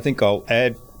that, so I think I'll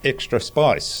add extra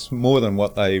spice, more than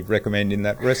what they recommend in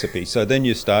that recipe. So then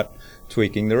you start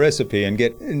tweaking the recipe and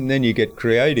then you get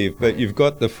creative, but you've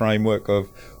got the framework of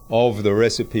the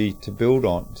recipe to build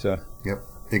on. So. Yep,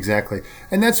 exactly.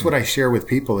 And that's what I share with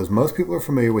people is most people are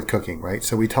familiar with cooking, right?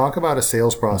 So we talk about a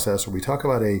sales process, or we talk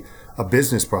about a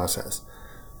business process.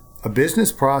 A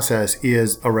business process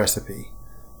is a recipe.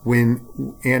 And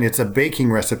it's a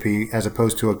baking recipe as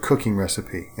opposed to a cooking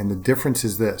recipe. And the difference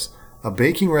is this: a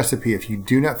baking recipe, if you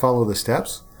do not follow the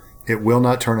steps, it will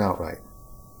not turn out right.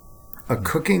 A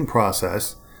cooking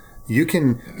process, you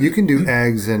can do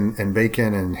eggs and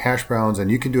bacon and hash browns, and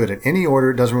you can do it in any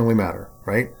order. It doesn't really matter,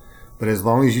 right? But as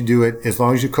long as you do it, as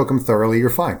long as you cook them thoroughly, you're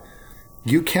fine.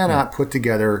 You cannot put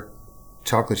together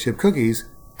chocolate chip cookies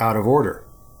out of order.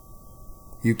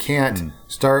 You can't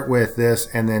start with this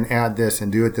and then add this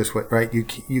and do it this way, right?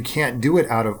 You can't do it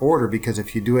out of order, because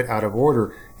if you do it out of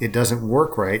order, it doesn't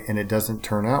work right and it doesn't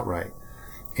turn out right.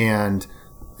 And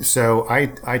so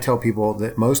I tell people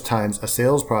that most times a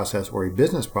sales process or a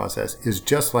business process is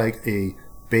just like a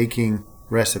baking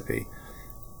recipe.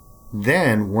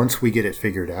 Then once we get it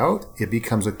figured out, it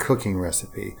becomes a cooking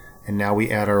recipe. And now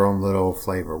we add our own little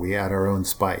flavor. We add our own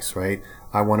spice, right?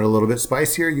 I want it a little bit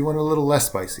spicier. You want it a little less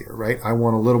spicier, right? I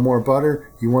want a little more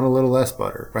butter. You want a little less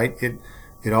butter, right?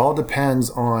 It all depends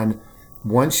on,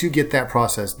 once you get that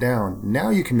process down, now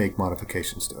you can make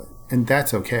modifications to it. And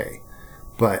that's okay.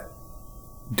 But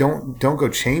don't go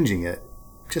changing it.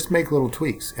 Just make little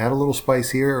tweaks. Add a little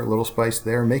spice here, a little spice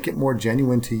there. Make it more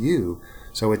genuine to you,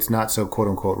 so it's not so quote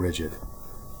unquote rigid.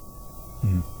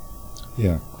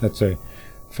 Yeah, that's a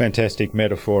fantastic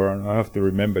metaphor, and I have to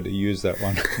remember to use that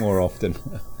one more often.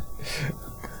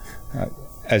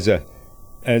 As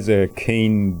a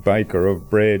keen baker of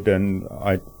bread, and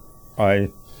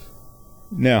I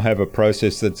now have a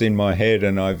process that's in my head,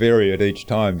 and I vary it each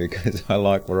time because I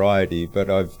like variety, but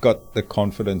I've got the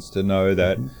confidence to know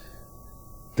that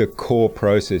the core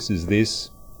process is this,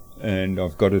 and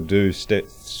I've got to do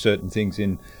certain things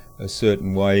in a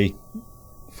certain way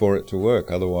for it to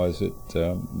work. Otherwise, it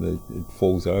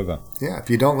falls over. Yeah, if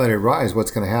you don't let it rise,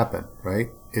 what's going to happen, right?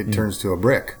 It turns to a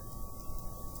brick.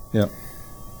 Yeah.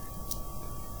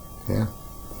 Yeah.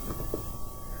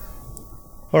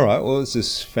 All right. Well, this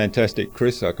is fantastic,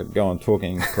 Chris. I could go on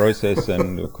talking process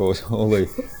and, of course, all the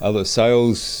other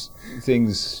sales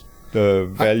things, the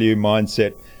value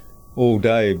mindset, all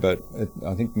day. But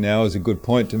I think now is a good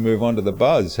point to move on to the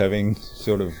buzz, having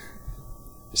sort of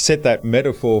set that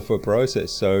metaphor for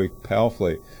process so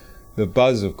powerfully. The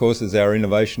buzz, of course, is our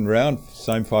innovation round.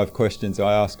 Same 5 questions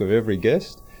I ask of every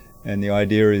guest. And the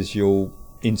idea is you'll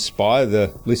inspire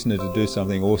the listener to do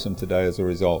something awesome today as a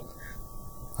result.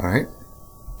 All right.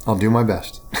 I'll do my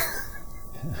best.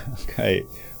 Okay.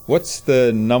 What's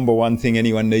the number one thing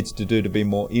anyone needs to do to be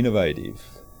more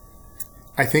innovative?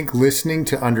 I think listening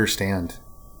to understand.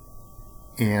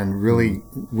 And really,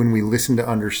 when we listen to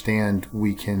understand,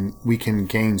 we can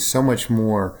gain so much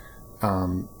more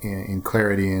in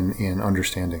clarity and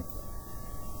understanding.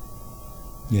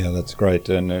 Yeah, that's great,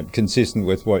 and consistent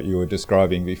with what you were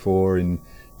describing before in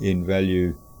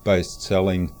value-based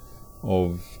selling,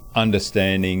 of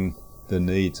understanding the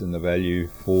needs and the value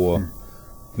for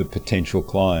the potential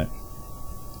client.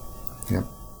 Yeah.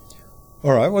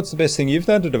 All right, what's the best thing you've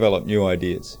done to develop new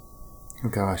ideas? Oh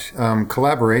gosh,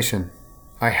 collaboration.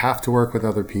 I have to work with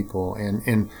other people,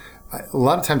 and a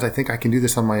lot of times I think I can do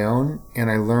this on my own, and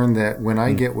I learned that when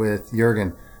I get with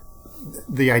Jürgen,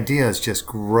 the ideas just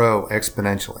grow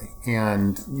exponentially,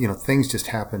 and things just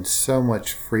happen so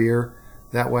much freer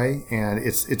that way, and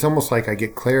it's almost like I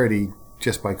get clarity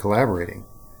just by collaborating,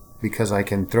 because I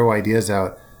can throw ideas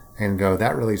out and go,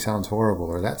 that really sounds horrible,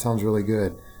 or that sounds really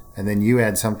good, and then you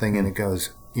add something and it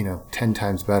goes 10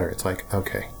 times better. It's like,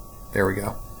 okay, there we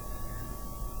go.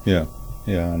 Yeah.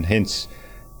 Yeah, and hence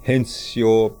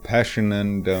your passion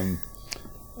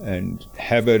and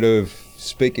habit of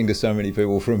speaking to so many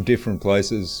people from different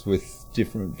places with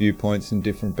different viewpoints and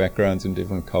different backgrounds and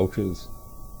different cultures.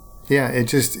 Yeah,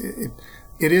 it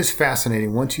is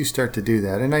fascinating once you start to do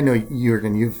that. And I know,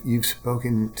 Jürgen, you've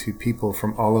spoken to people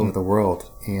from all over the world,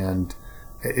 and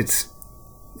it's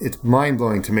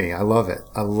mind-blowing to me. I love it.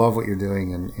 I love what you're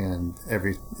doing and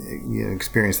every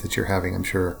experience that you're having. I'm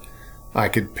sure I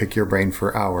could pick your brain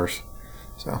for hours.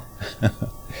 So.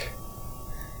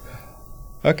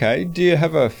 Okay. Do you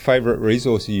have a favorite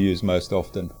resource you use most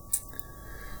often?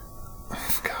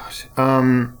 Oh, gosh.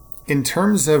 In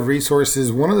terms of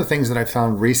resources, one of the things that I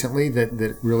found recently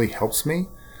that really helps me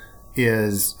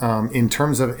is in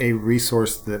terms of a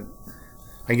resource that,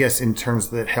 I guess, in terms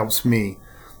that helps me,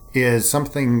 is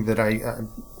something that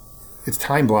it's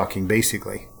time blocking,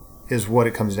 basically. Is what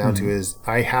it comes down to. Is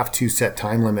I have to set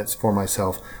time limits for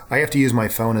myself. I have to use my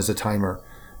phone as a timer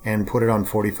and put it on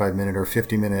 45-minute or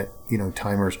 50-minute,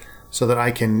 timers, so that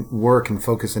I can work and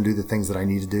focus and do the things that I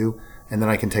need to do, and then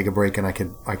I can take a break and I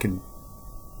can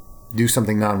do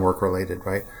something non-work related,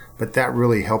 right? But that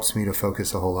really helps me to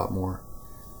focus a whole lot more.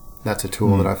 That's a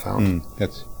tool that I found.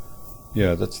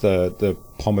 Yeah, that's the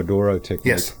Pomodoro technique.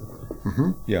 Yes.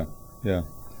 Mm-hmm. Yeah, yeah.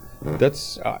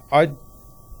 That's I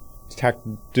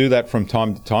do that from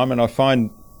time to time, and I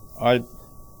find I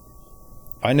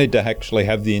need to actually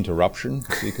have the interruption,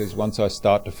 because once I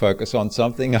start to focus on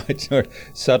something,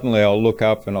 suddenly I'll look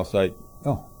up and I'll say,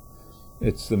 "Oh,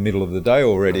 it's the middle of the day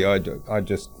already." I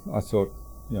thought,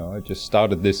 I just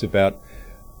started this about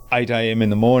 8 a.m. in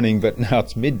the morning, but now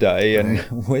it's midday, and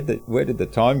right. where did the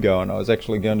time go? And I was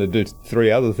actually going to do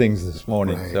 3 other things this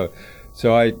morning. Right.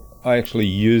 So I actually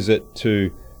use it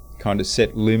to kind of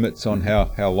set limits on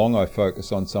how long I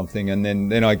focus on something, and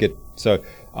then I get, so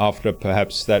after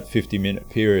perhaps that 50-minute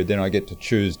period, then I get to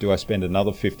choose, do I spend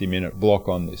another 50-minute block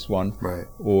on this one, right,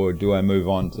 or do I move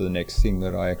on to the next thing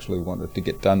that I actually wanted to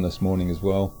get done this morning as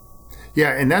well?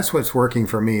 Yeah, and that's what's working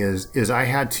for me is I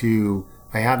have to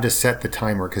set the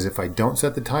timer, because if I don't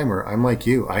set the timer, I'm like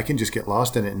you. I can just get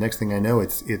lost in it. Next thing I know,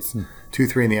 it's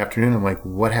 2-3 in the afternoon. I'm like,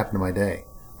 what happened to my day,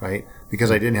 right?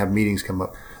 Because I didn't have meetings come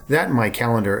up. That in my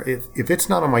calendar, if it's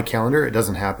not on my calendar, it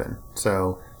doesn't happen.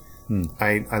 So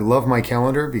I love my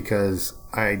calendar, because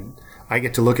I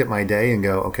get to look at my day and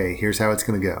go, okay, here's how it's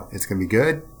going to go. It's going to be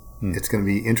good. It's going to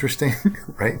be interesting,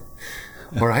 right?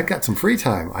 Or I've got some free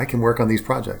time. I can work on these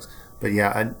projects. But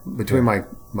yeah, between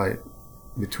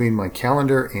my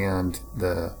calendar and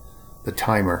the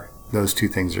timer, those two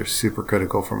things are super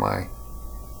critical for my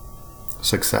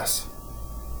success.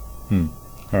 All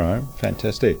right,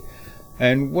 fantastic.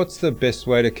 And what's the best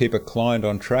way to keep a client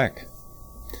on track?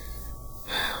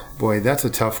 Boy, that's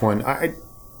a tough one.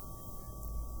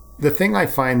 The thing I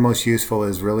find most useful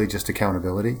is really just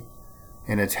accountability,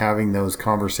 and it's having those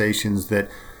conversations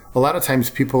that a lot of times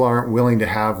people aren't willing to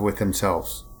have with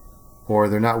themselves, or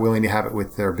they're not willing to have it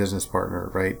with their business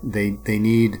partner, right? They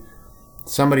need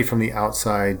somebody from the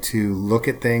outside to look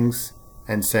at things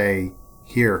and say,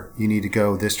 here, you need to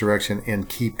go this direction and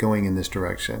keep going in this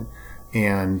direction.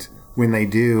 And when they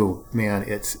do, man,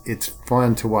 it's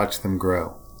fun to watch them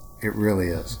grow. It really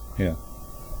is. Yeah.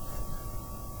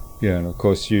 Yeah, and of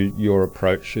course your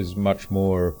approach is much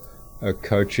more a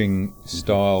coaching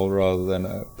style rather than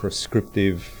a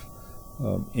prescriptive,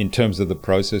 in terms of the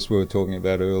process we were talking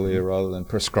about earlier, rather than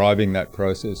prescribing that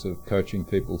process of coaching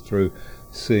people through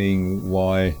seeing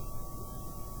why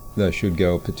they should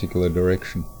go a particular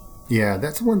direction. Yeah,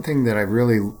 that's one thing that I've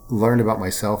really learned about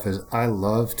myself is I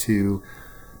love to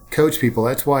coach people.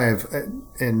 That's why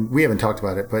and we haven't talked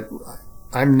about it, but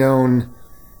I'm known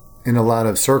in a lot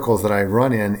of circles that I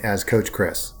run in as Coach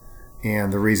Chris.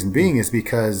 And the reason being is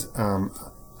because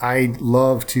I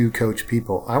love to coach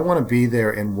people. I want to be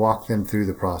there and walk them through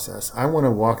the process. I want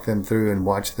to walk them through and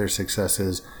watch their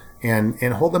successes and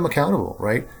hold them accountable,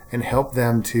 right? And help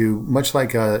them to, much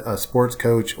like a sports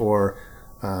coach or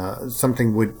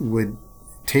something would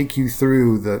take you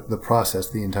through the process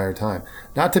the entire time.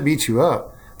 Not to beat you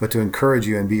up, but to encourage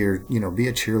you and be a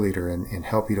cheerleader and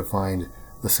help you to find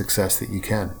the success that you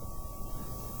can.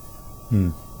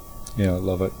 Yeah, I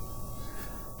love it.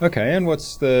 Okay, and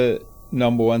what's the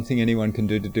number one thing anyone can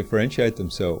do to differentiate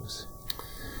themselves?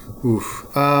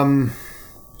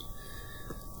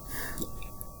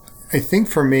 I think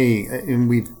for me, and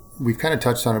we've kind of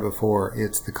touched on it before,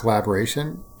 it's the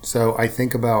collaboration. So I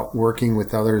think about working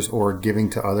with others or giving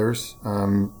to others,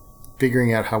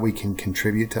 figuring out how we can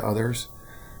contribute to others.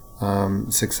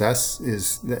 Success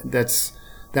is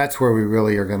that's where we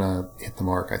really are going to hit the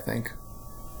mark, I think.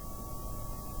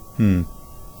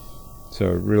 So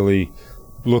really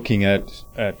looking at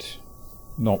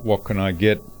not what can I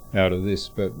get out of this,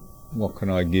 but what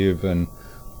can I give and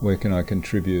where can I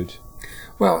contribute?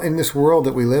 Well, in this world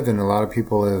that we live in, a lot of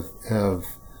people have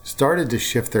started to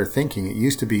shift their thinking. It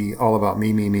used to be all about me,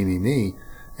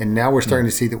 and now we're starting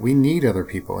to see that we need other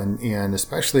people, and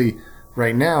especially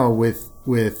right now with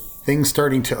things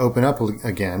starting to open up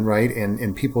again, right,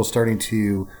 and people starting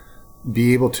to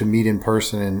be able to meet in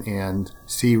person and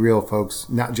see real folks,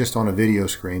 not just on a video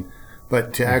screen,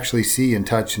 but to actually see and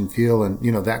touch and feel and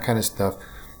that kind of stuff.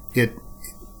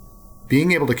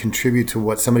 Being able to contribute to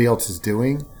what somebody else is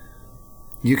doing,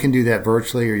 you can do that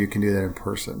virtually or you can do that in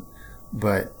person.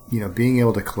 But being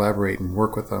able to collaborate and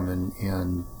work with them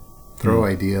and throw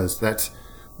ideas,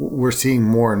 we're seeing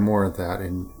more and more of that,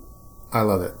 and I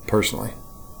love it personally.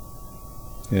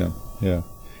 Yeah.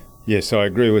 Yes, I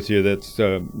agree with you. That's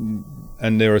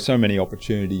and there are so many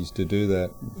opportunities to do that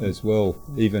as well,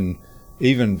 even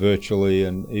virtually,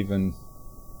 and even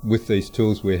with these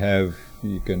tools we have,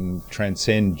 you can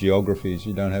transcend geographies.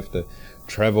 You don't have to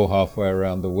travel halfway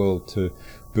around the world to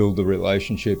build the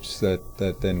relationships that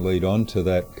then lead on to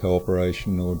that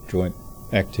cooperation or joint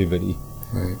activity.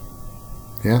 Right.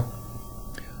 Yeah.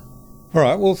 All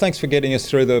right. Well, thanks for getting us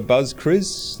through the buzz,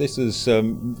 Chris. This has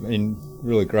been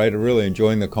really great. I'm really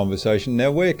enjoying the conversation.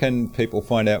 Now, where can people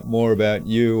find out more about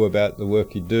you, about the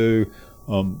work you do,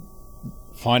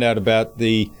 find out about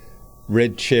the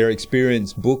Red Chair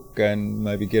Experience book, and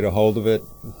maybe get a hold of it?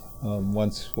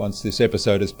 Once this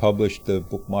episode is published, the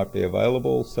book might be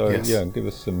available. So, Yes. yeah, give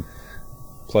us some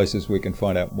places we can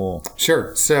find out more.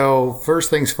 Sure. So first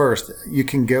things first, you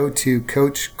can go to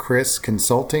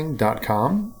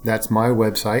CoachChrisConsulting.com. That's my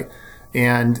website.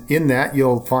 And in that,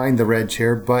 you'll find the Red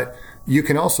Chair. But you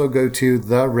can also go to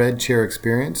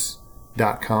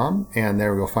theredchairexperience.com, and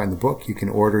there you'll find the book. You can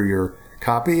order your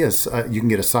copy. As you can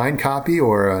get a signed copy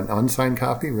or an unsigned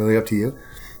copy, really up to you.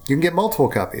 You can get multiple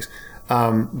copies.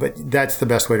 But that's the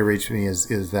best way to reach me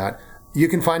is that. You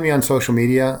can find me on social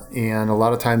media, and a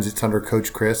lot of times it's under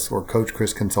Coach Chris or Coach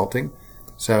Chris Consulting.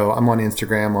 So I'm on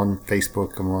Instagram, on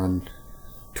Facebook, I'm on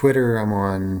Twitter, I'm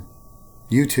on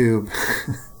YouTube,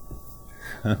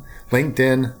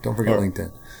 LinkedIn. Don't forget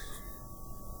LinkedIn.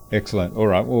 Excellent. All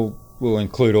right. We'll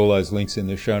include all those links in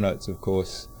the show notes, of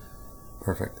course.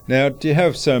 Perfect. Now, do you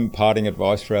have some parting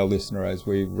advice for our listener as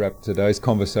we wrap today's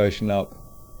conversation up?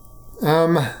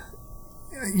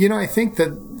 I think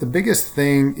that the biggest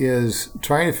thing is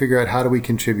trying to figure out how do we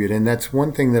contribute. And that's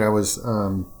one thing that I was,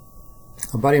 a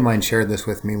buddy of mine shared this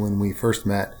with me when we first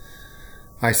met.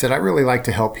 I said, I really like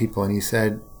to help people. And he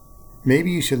said, maybe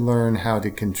you should learn how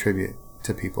to contribute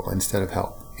to people instead of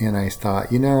help. And I thought,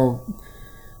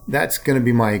 that's going to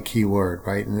be my key word,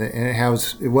 right? And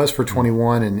it was for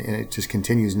 21 and it just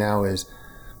continues now is,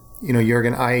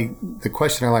 Jürgen, the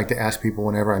question I like to ask people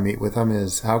whenever I meet with them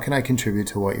is, how can I contribute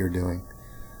to what you're doing?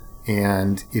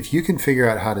 And if you can figure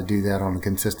out how to do that on a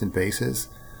consistent basis,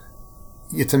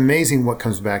 it's amazing what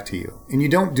comes back to you. And you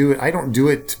don't do it. I don't do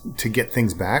it to get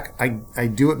things back. I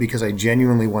do it because I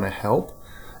genuinely want to help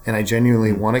and I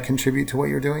genuinely want to contribute to what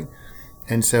you're doing.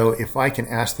 And so if I can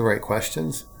ask the right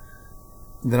questions,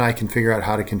 then I can figure out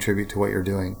how to contribute to what you're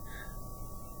doing.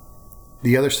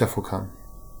 The other stuff will come.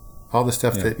 All the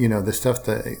stuff that, the stuff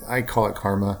that I call it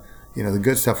karma, the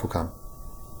good stuff will come.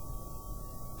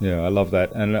 Yeah, I love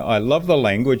that. And I love the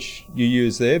language you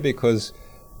use there because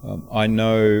I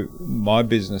know my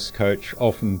business coach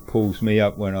often pulls me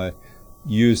up when I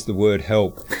use the word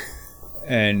help.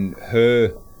 And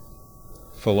her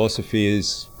philosophy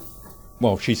is,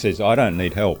 well, she says, I don't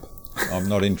need help. I'm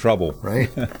not in trouble. Right.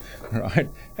 Right.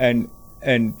 And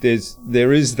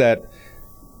there is that,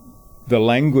 the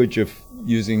language of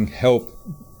using help,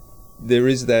 there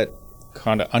is that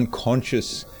kind of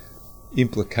unconscious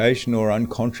implication or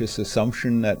unconscious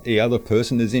assumption that the other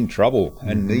person is in trouble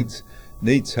and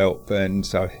needs help, and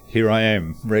so here I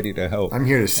am ready to help. I'm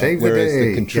here to save the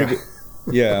day.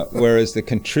 Whereas the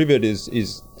contribute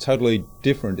is totally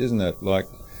different, isn't it? Like,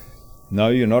 no,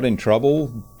 you're not in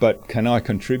trouble, but can I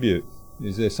contribute?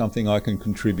 Is there something I can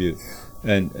contribute?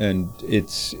 And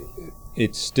it's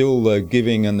still the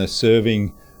giving and the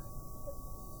serving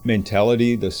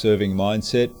mentality, the serving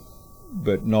mindset,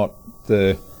 but not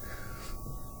the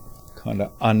kind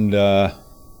of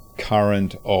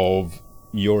undercurrent of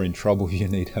you're in trouble, you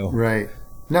need help. Right.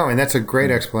 No, and that's a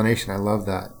great explanation. I love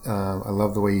that. I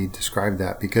love the way you described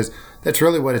that because that's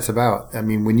really what it's about. I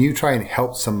mean, when you try and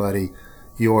help somebody,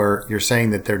 you're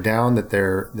saying that they're down, that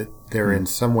they're in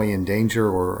some way in danger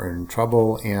or in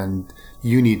trouble, and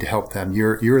you need to help them.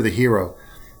 You're the hero,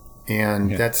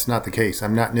 and that's not the case.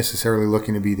 I'm not necessarily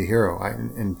looking to be the hero.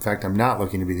 In fact, I'm not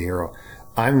looking to be the hero.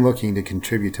 I'm looking to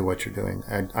contribute to what you're doing.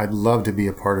 I'd love to be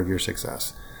a part of your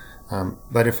success.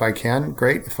 But if I can,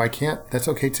 great. If I can't, that's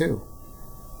okay too.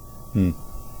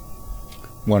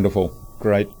 Wonderful.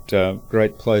 Great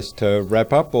place to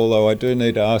wrap up. Although I do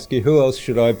need to ask you, who else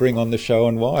should I bring on the show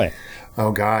and why?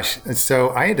 Oh gosh. So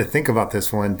I had to think about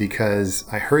this one because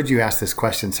I heard you ask this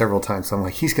question several times. So I'm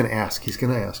like, he's going to ask.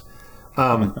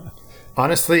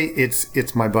 Honestly,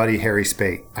 it's my buddy Harry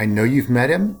Spate. I know you've met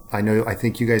him. I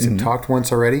think you guys have talked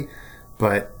once already,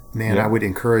 but man, I would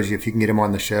encourage you if you can get him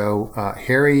on the show.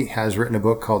 Harry has written a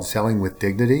book called Selling with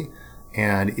Dignity,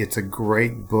 and it's a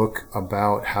great book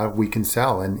about how we can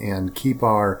sell and keep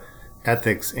our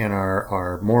ethics and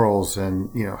our morals,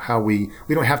 and how we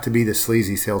don't have to be the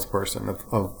sleazy salesperson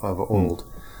of old.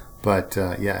 But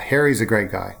Harry's a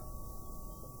great guy.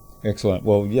 Excellent.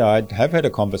 Well, I have had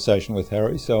a conversation with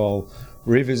Harry, so I'll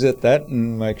revisit that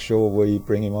and make sure we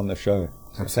bring him on the show.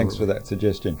 So thanks for that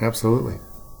suggestion. Absolutely.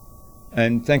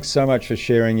 And thanks so much for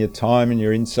sharing your time and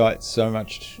your insights so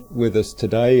much with us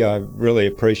today. I really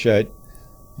appreciate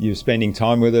you spending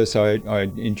time with us. I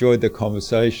enjoyed the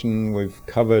conversation. We've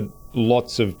covered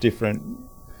lots of different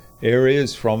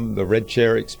areas, from the Red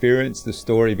Chair Experience, the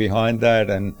story behind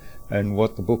that, and and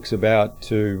what the book's about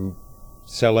to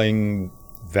selling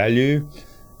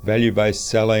value-based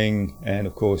selling, and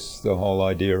of course the whole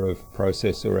idea of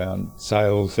process around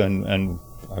sales, and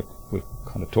we've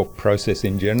kind of talked process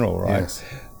in general, right? Yes.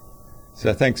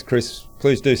 So thanks, Chris.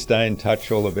 Please do stay in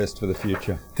touch. All the best for the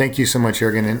future. Thank you so much,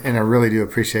 Jürgen, and I really do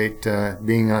appreciate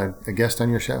being a guest on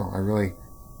your show.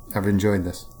 I've enjoyed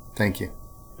this. Thank you.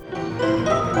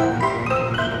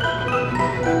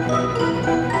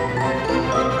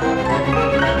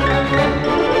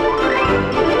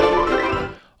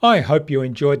 I hope you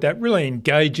enjoyed that really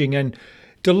engaging and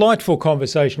delightful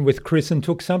conversation with Chris and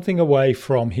took something away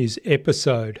from his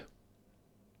episode.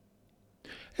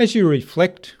 As you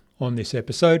reflect on this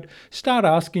episode, start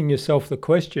asking yourself the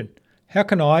question, how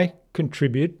can I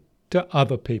contribute to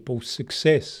other people's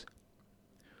success?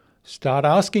 Start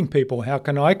asking people, how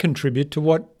can I contribute to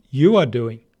what you are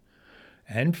doing?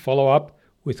 And follow up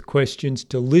with questions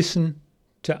to listen,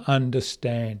 to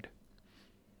understand.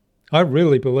 I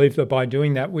really believe that by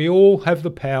doing that, we all have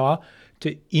the power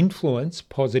to influence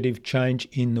positive change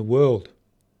in the world.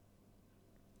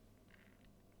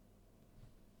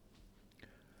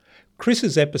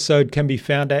 Chris's episode can be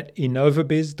found at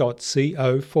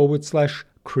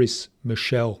innovabiz.co/Chris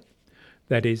Michel.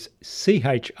 That is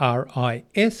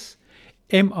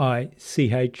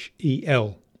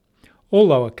ChrisMichel. All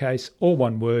lowercase, all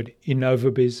one word,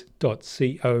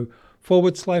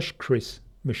 innovabiz.co/Chris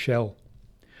Michel.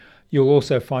 You'll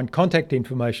also find contact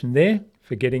information there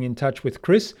for getting in touch with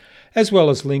Chris, as well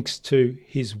as links to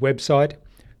his website,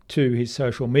 to his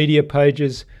social media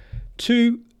pages,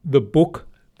 to the book,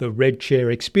 The Red Chair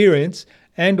Experience,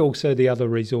 and also the other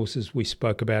resources we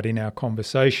spoke about in our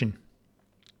conversation.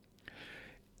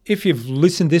 If you've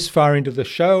listened this far into the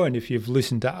show, and if you've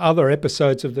listened to other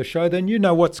episodes of the show, then you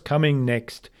know what's coming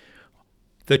next.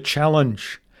 The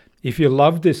challenge. If you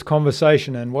love this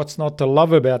conversation and what's not to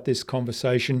love about this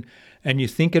conversation, and you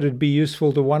think it'd be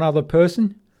useful to one other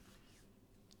person,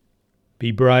 be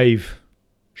brave.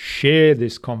 Share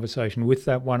this conversation with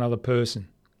that one other person.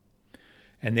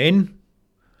 And then,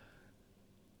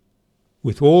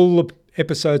 with all the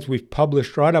episodes we've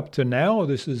published right up to now,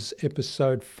 this is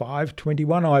episode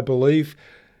 521, I believe,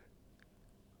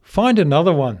 find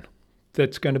another one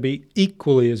that's going to be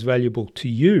equally as valuable to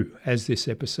you as this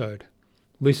episode.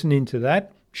 Listen into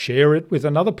that, share it with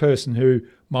another person who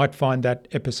might find that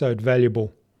episode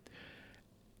valuable.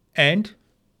 And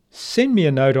send me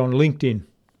a note on LinkedIn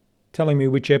telling me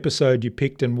which episode you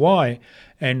picked and why,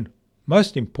 and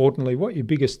most importantly, what your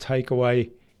biggest takeaway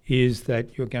is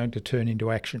that you're going to turn into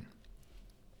action.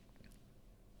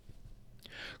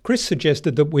 Chris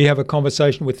suggested that we have a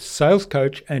conversation with sales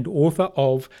coach and author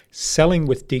of Selling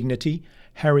with Dignity,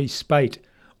 Harry Spate,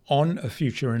 on a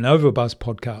future InnovaBuzz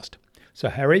podcast. So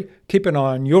Harry, keep an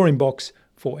eye on your inbox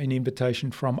for an invitation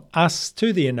from us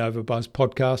to the InnovaBuzz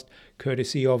podcast,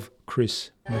 courtesy of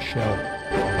Chris Michel.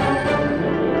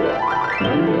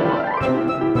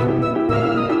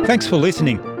 Thanks for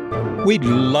listening. We'd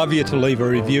love you to leave a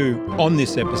review on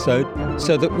this episode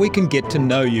so that we can get to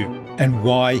know you and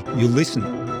why you listen.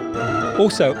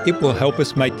 Also, it will help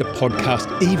us make the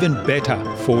podcast even better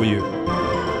for you.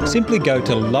 Simply go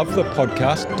to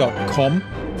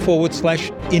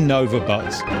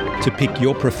lovethepodcast.com/InnovaBuzz to pick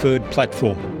your preferred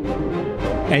platform.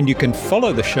 And you can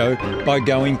follow the show by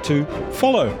going to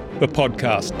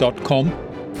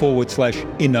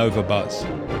followthepodcast.com/InnovaBuzz.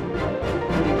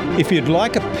 If you'd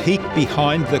like a peek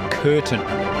behind the curtain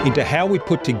into how we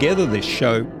put together this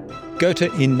show, go to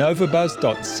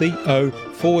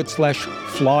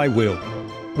innovabuzz.co/flywheel,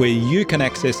 where you can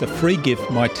access a free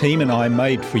gift my team and I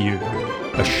made for you.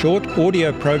 A short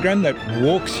audio program that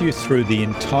walks you through the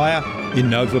entire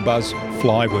InnovaBuzz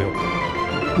flywheel.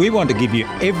 We want to give you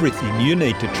everything you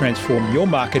need to transform your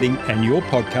marketing and your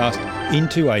podcast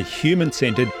into a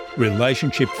human-centered,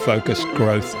 relationship-focused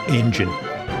growth engine.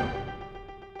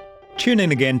 Tune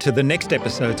in again to the next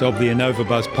episodes of the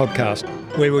InnovaBuzz podcast,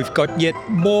 where we've got yet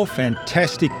more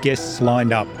fantastic guests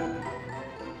lined up.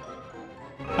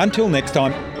 Until next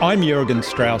time, I'm Jürgen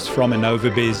Strauss from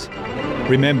InnovaBiz.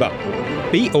 Remember,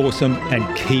 be awesome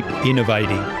and keep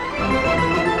innovating.